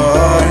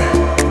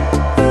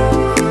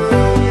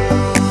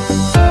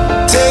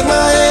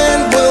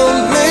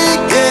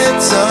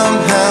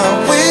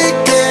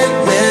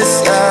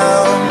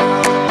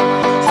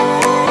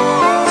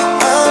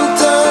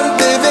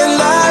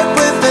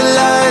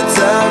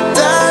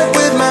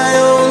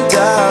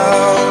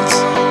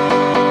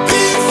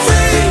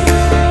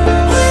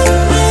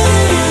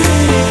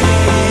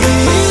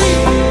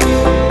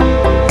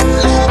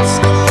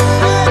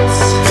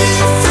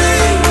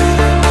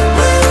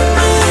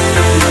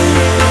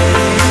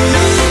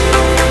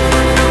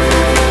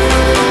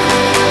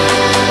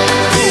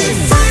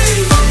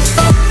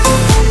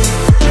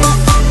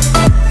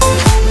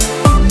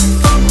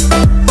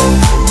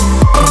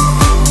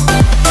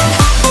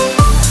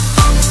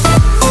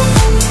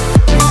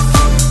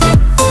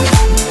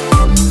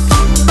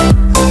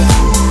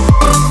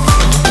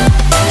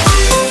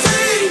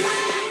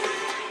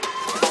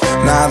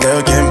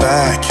 Looking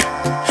back,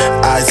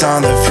 eyes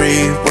on the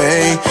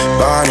freeway,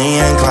 Bonnie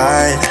and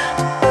Clyde,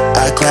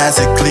 a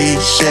classic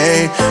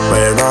cliche.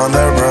 We're on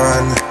the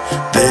run,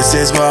 this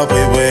is what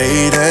we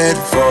waited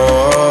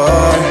for.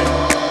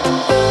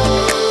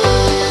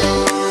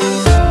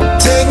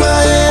 Take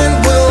my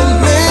hand, we'll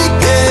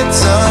make it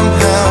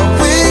somehow.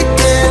 We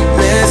can't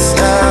miss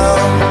now.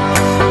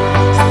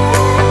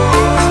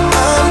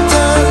 I'm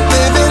done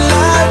living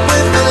life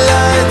with the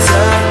lights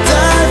up,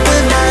 done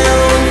with my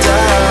own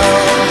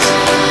doubts.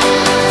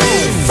 Be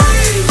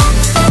free.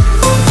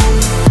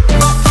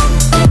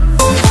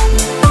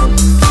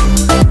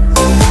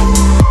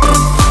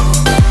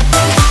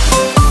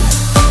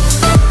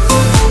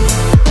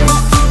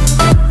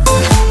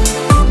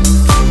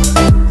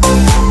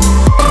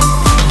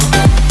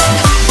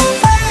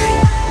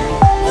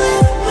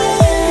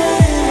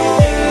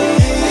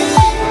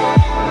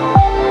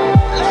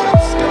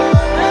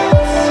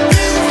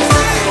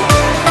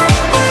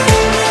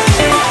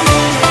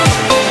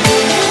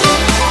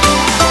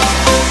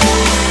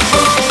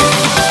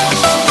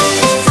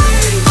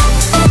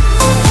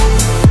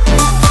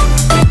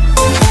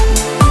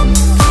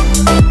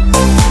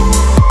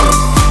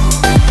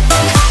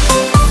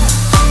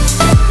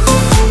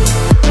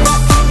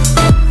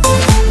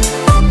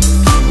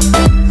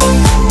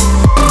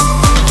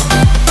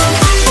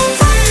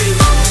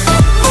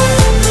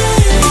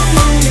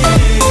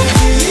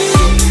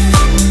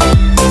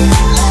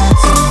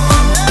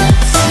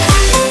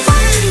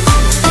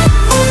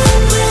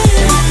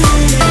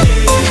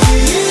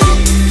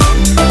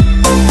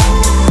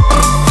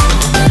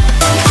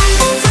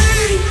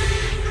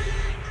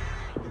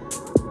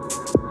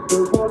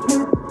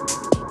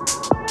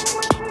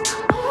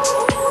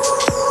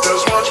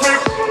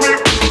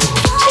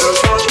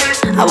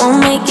 I won't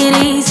make it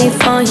easy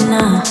for you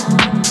now.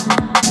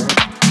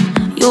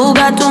 You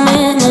got 2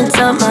 minutes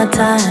of my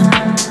time,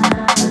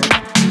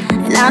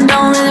 and I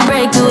don't really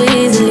break too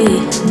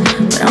easily,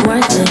 but I'm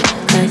worth it,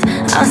 'cause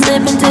I'll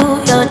slip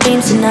into your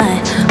dreams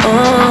tonight.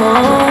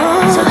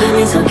 Oh, so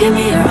give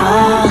me your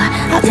all.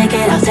 I'll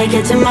take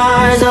it to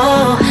Mars.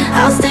 Oh,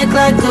 I'll stick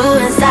like glue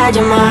inside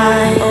your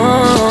mind.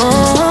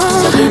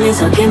 Oh,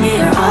 so give me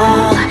your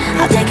all.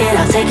 I'll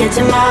take it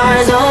to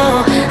Mars.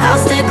 Oh, I'll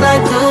stick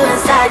like glue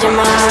inside your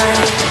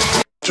mind.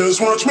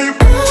 Just watch me.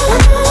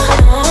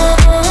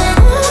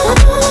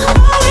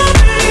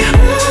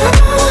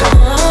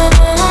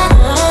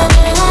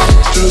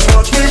 Just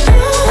watch me.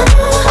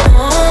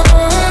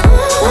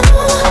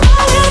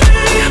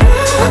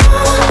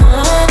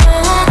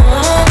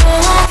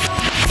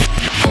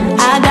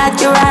 I got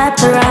you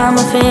wrapped around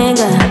my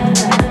finger,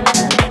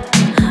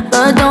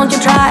 but don't you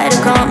try to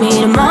call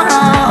me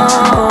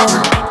tomorrow.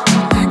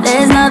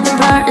 There's nothing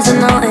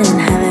personal in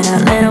having a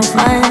little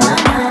fun.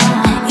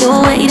 You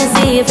wait to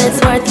see if it's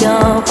worth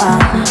your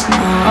while.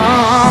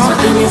 Oh,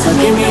 so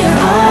give me your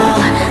all.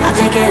 I'll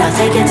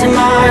take it to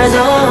Mars.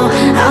 Oh,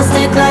 I'll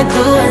stick like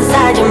glue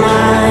inside your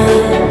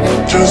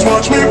mind. Just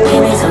watch me.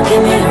 Give me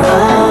your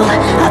all.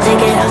 I'll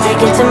take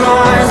it to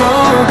Mars. Oh,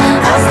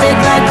 I'll stick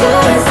like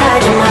glue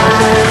inside your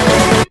mind.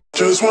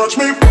 Just watch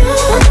me.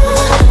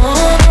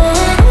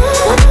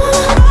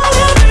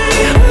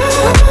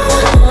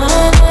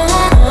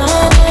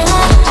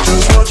 Just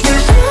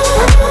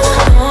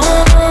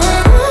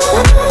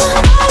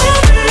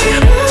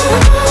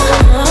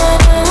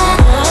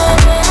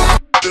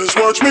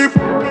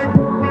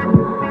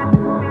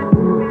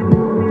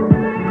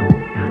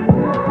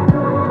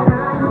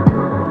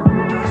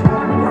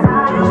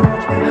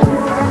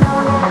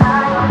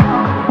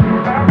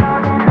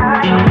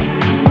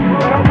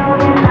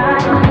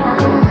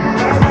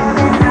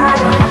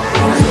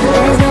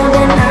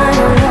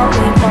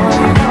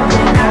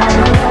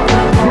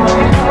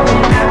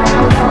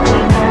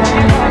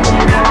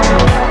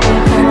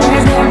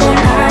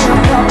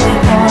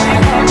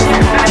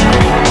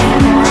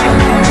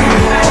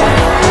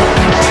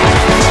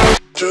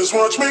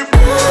watch me.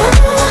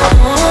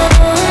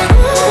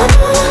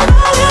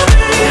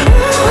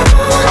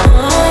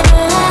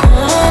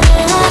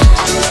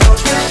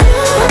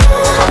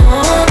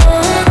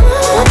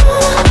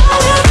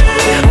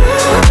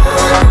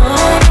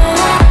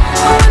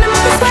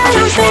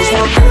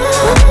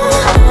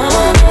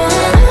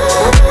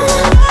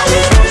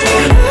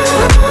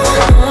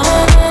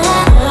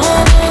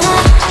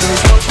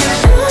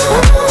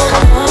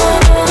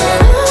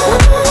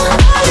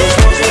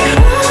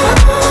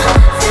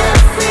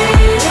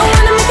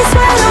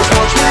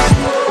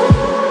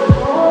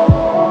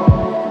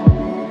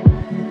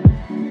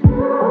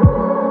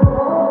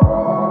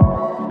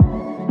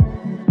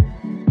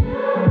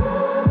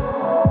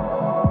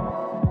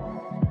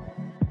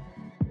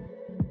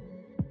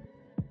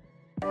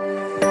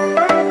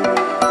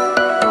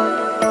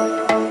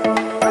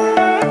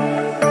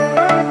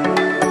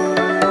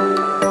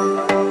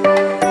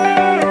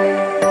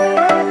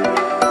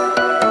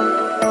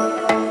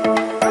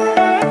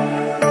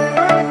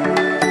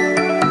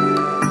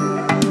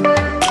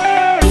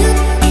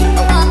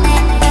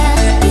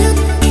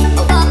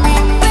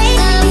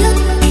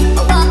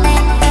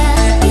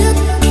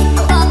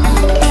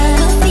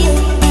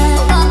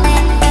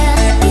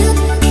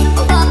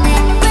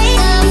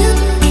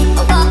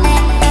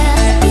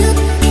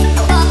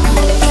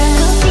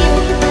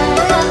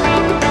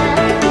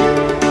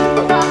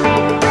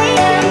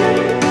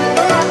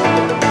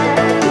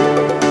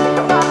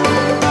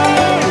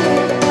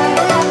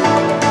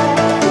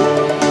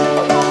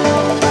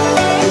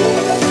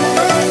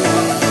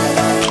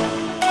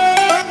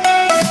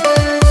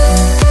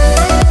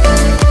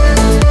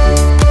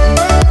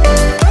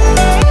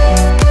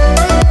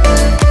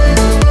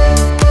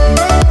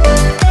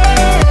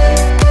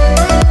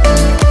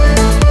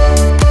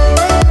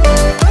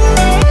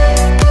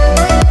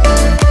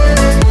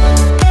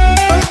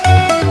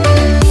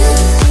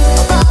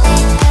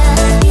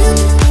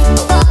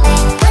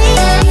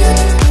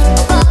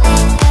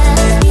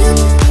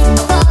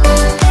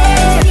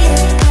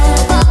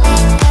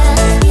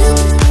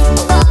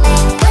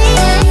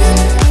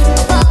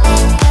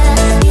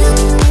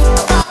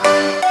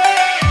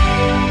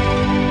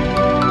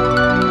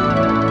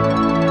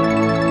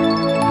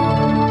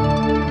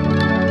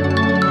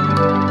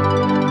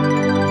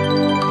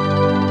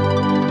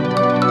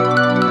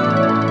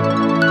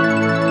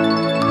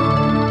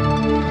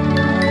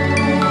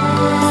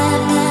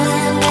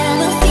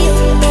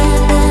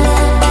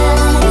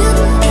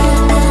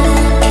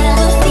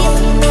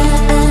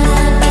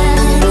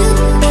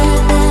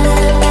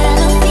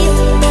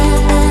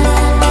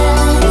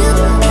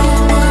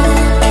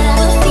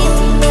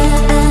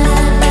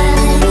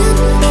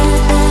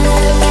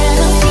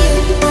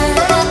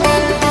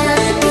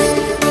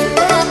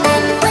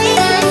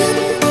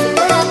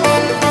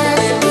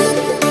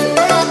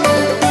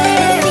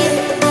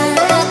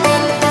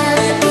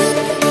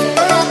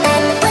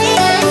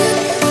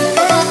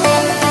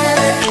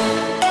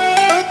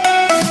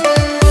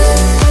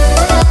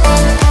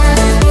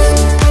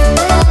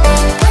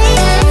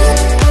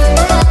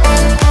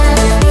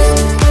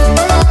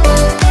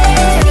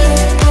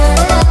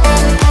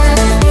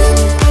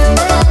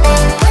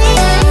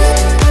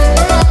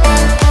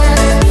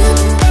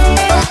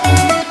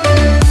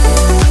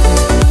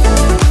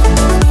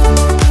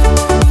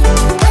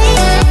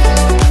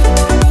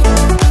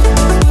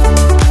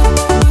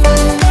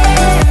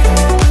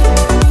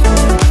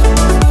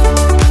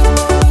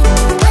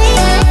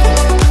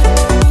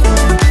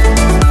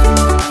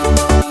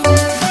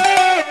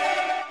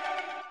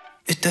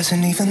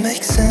 doesn't even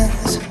make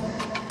sense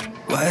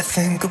why I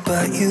think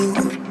about you.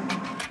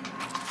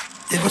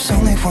 It was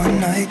only one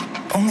night,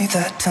 only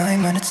that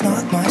time, and it's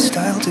not my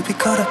style to be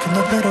caught up in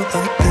the middle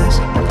like this.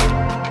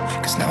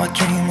 Cause now I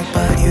dream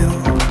about you.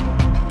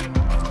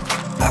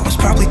 I was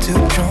probably too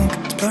drunk,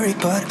 it's blurry,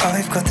 but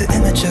I've got the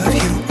image of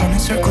you running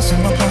circles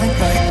in my mind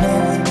right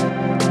now.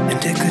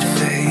 And it could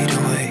fade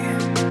away,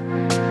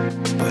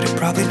 but it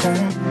probably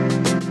won't,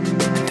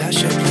 and I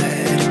should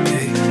let it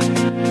be.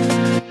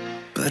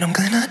 But I'm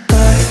gonna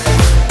dive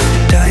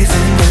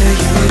into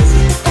you,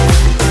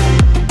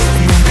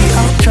 and maybe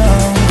I'll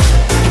drown.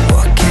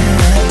 What can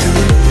I do?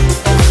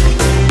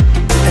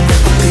 And it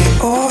will be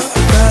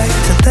alright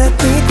to let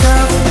me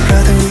down.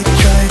 Rather we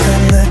try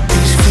than let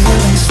these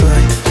feelings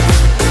slide.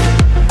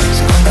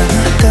 So I'm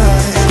gonna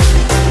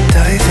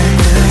dive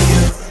into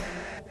you.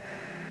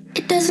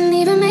 It doesn't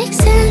even make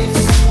sense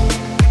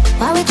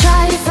why we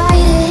try to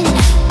fight it.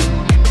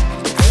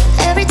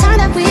 Every time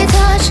that we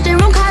touch, the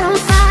room caught on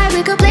fire.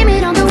 We could blame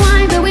it on the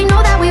wine, but we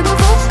know that we will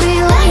both be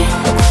lying.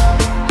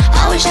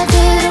 I wish I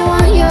didn't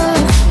want you.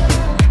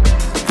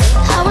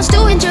 I was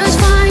doing just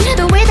fine,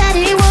 the way that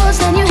it was.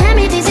 Then you hand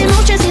me these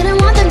emotions, didn't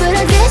want them, but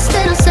I guess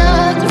that I'm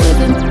stuck with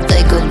them.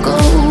 They could go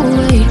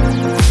away,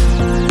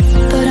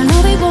 but I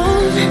know they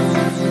won't,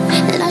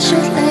 and I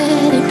should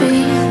let it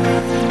be.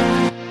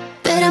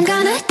 But I'm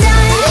gonna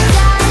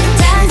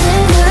dive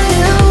into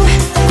you,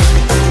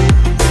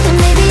 and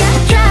maybe I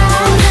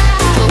drown,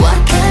 but what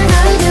can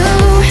I do?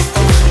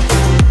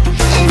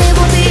 And it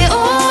will be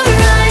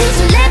alright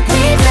to let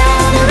me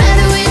down. I'd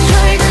rather we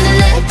try than to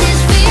let this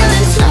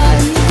feeling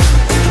slide.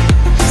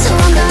 So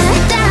I'm gonna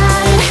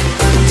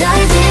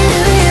dive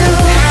into you.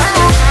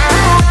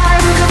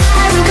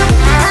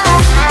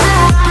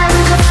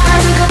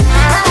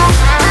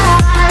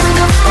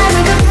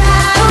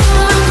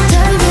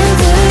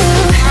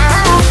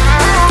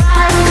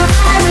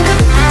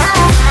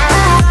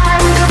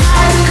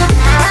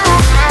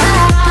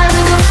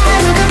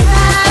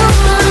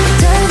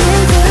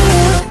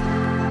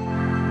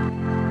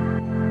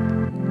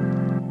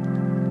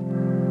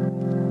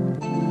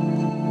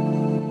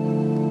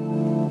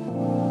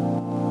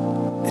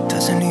 It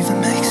doesn't even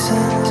make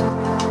sense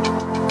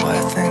why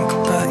I think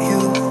about you.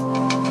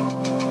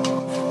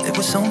 It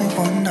was only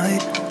one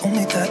night,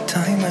 only that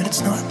time, and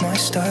it's not my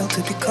style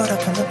to be caught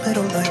up in the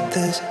middle like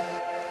this.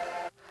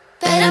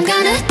 But I'm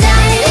gonna